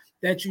work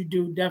that you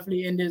do,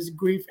 definitely in this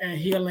grief and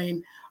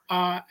healing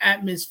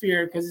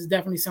atmosphere, because it's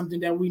definitely something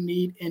that we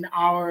need in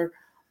our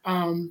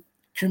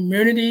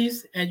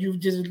communities. And you've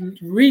just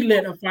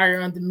relit a fire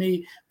under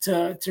me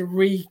to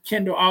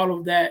rekindle all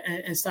of that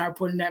and start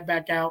putting that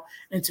back out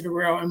into the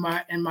world in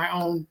my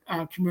own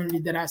community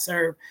that I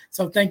serve.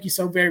 So thank you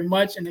so very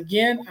much. And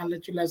again, I'll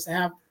let you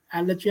have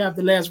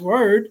the last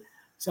word.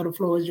 So the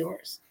floor is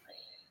yours.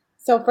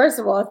 So first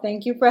of all,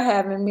 thank you for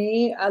having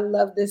me. I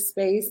love this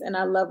space and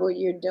I love what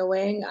you're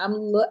doing.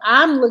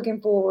 I'm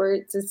looking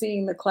forward to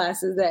seeing the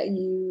classes that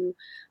you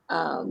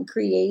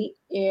create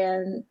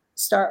and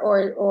start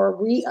or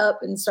re-up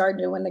and start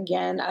doing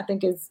again. I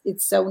think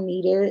it's so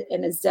needed,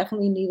 and it's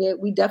definitely needed.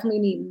 We definitely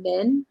need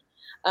men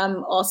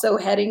also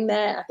heading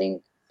that. I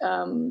think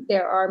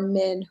there are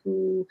men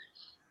who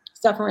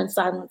suffer in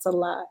silence a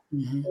lot.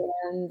 Mm-hmm.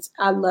 And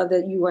I love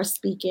that you are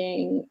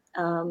speaking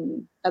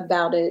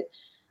about it.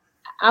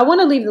 I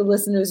want to leave the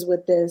listeners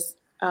with this,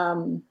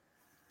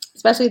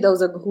 especially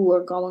those who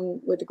are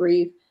going with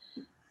grief.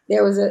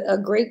 There was a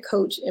great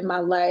coach in my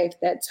life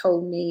that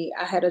told me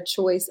I had a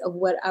choice of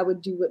what I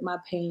would do with my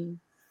pain.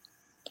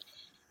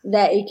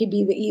 That it could be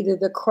either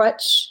the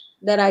crutch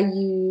that I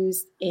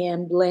used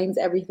and blames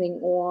everything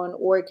on,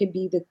 or it could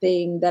be the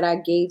thing that I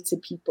gave to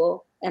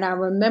people. And I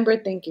remember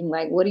thinking,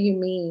 like, what do you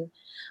mean?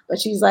 But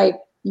she's like,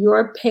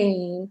 your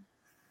pain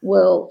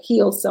will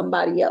heal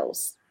somebody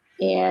else.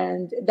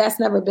 And that's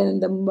never been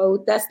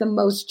that's the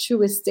most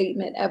truest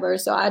statement ever.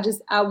 So I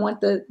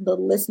want the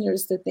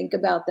listeners to think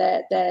about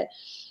that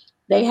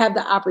they have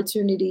the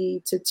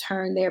opportunity to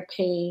turn their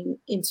pain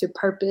into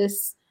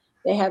purpose.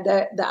 They have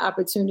the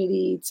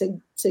opportunity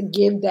to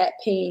give that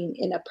pain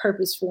in a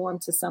purpose form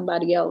to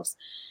somebody else.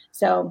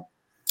 So,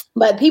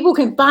 but people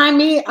can find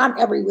me. I'm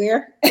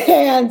everywhere.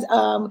 And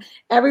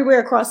everywhere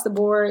across the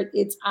board,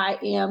 I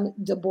am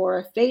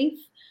Deborah Faith.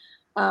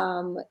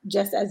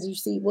 Just as you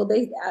see, well,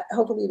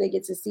 hopefully they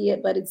get to see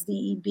it, but it's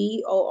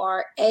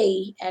Debora,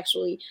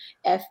 actually,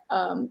 Faith.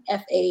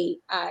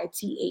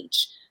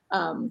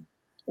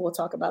 We'll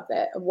talk about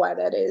that, why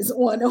that is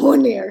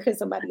on there, because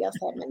somebody else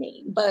had my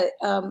name. But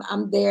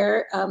I'm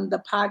there.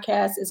 The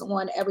podcast is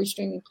on every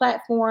streaming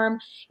platform.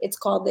 It's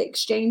called The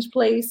Exchange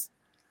Place.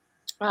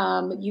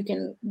 You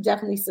can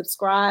definitely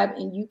subscribe,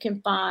 and you can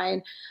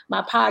find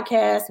my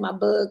podcast, my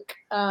book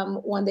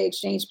on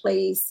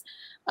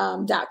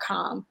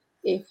theexchangeplace.com.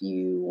 If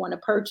you want to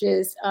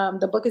purchase,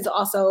 the book is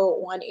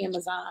also on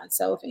Amazon.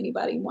 So if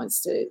anybody wants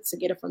to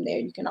get it from there,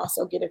 you can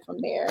also get it from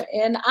there.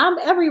 And I'm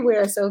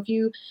everywhere. So if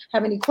you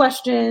have any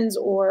questions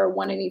or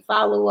want any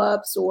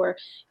follow-ups or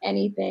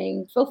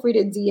anything, feel free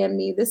to DM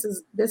me. This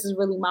is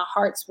really my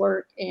heart's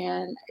work,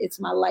 and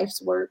it's my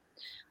life's work.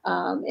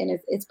 And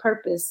it's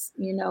purpose,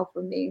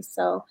 for me.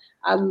 So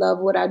I love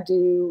what I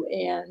do,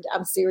 and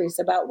I'm serious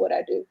about what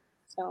I do.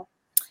 So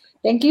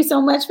thank you so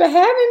much for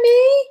having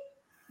me.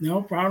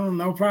 No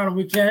problem.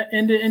 We can't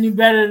end it any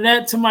better than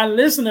that. To my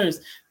listeners,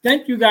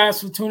 thank you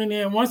guys for tuning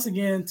in once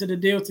again to the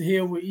Deal to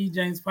Heal with E.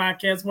 James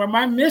podcast, where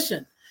my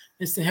mission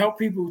is to help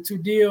people to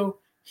deal,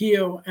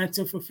 heal, and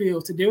to fulfill,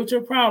 to deal with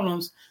your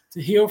problems,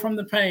 to heal from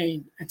the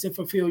pain, and to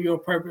fulfill your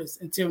purpose.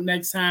 Until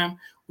next time,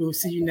 we will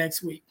see you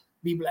next week.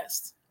 Be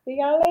blessed. See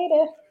y'all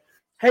later.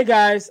 Hey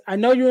guys, I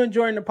know you're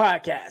enjoying the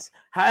podcast.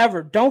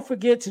 However, don't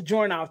forget to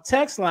join our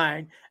text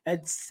line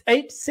at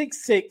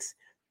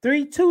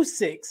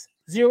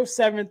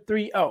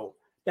 866-326-0730.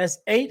 That's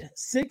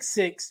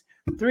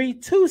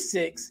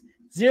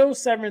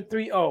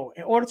 866-326-0730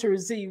 in order to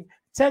receive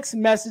text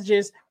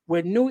messages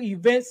with new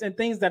events and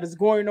things that is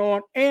going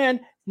on and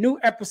new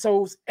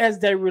episodes as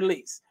they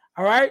release.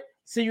 All right,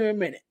 see you in a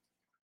minute.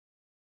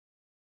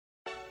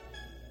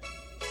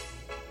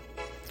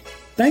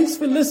 Thanks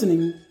for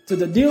listening to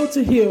the Deal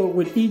to Heal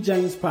with E.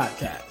 James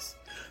podcast.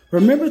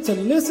 Remember to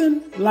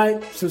listen,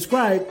 like,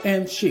 subscribe,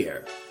 and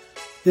share.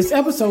 This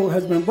episode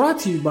has been brought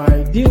to you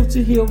by Deal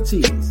to Heal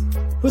Teas.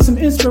 Put some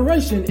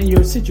inspiration in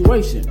your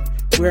situation.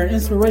 Wear an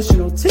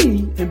inspirational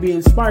tea and be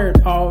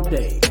inspired all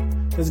day.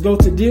 Let's go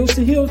to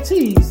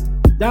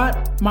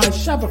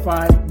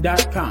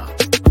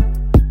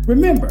dealtohealteas.myshopify.com.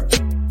 Remember,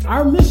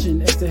 our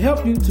mission is to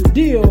help you to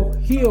deal,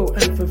 heal,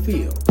 and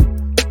fulfill.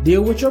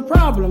 Deal with your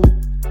problem,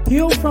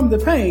 heal from the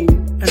pain,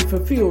 and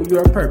fulfill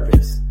your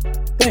purpose.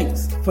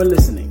 Thanks for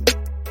listening.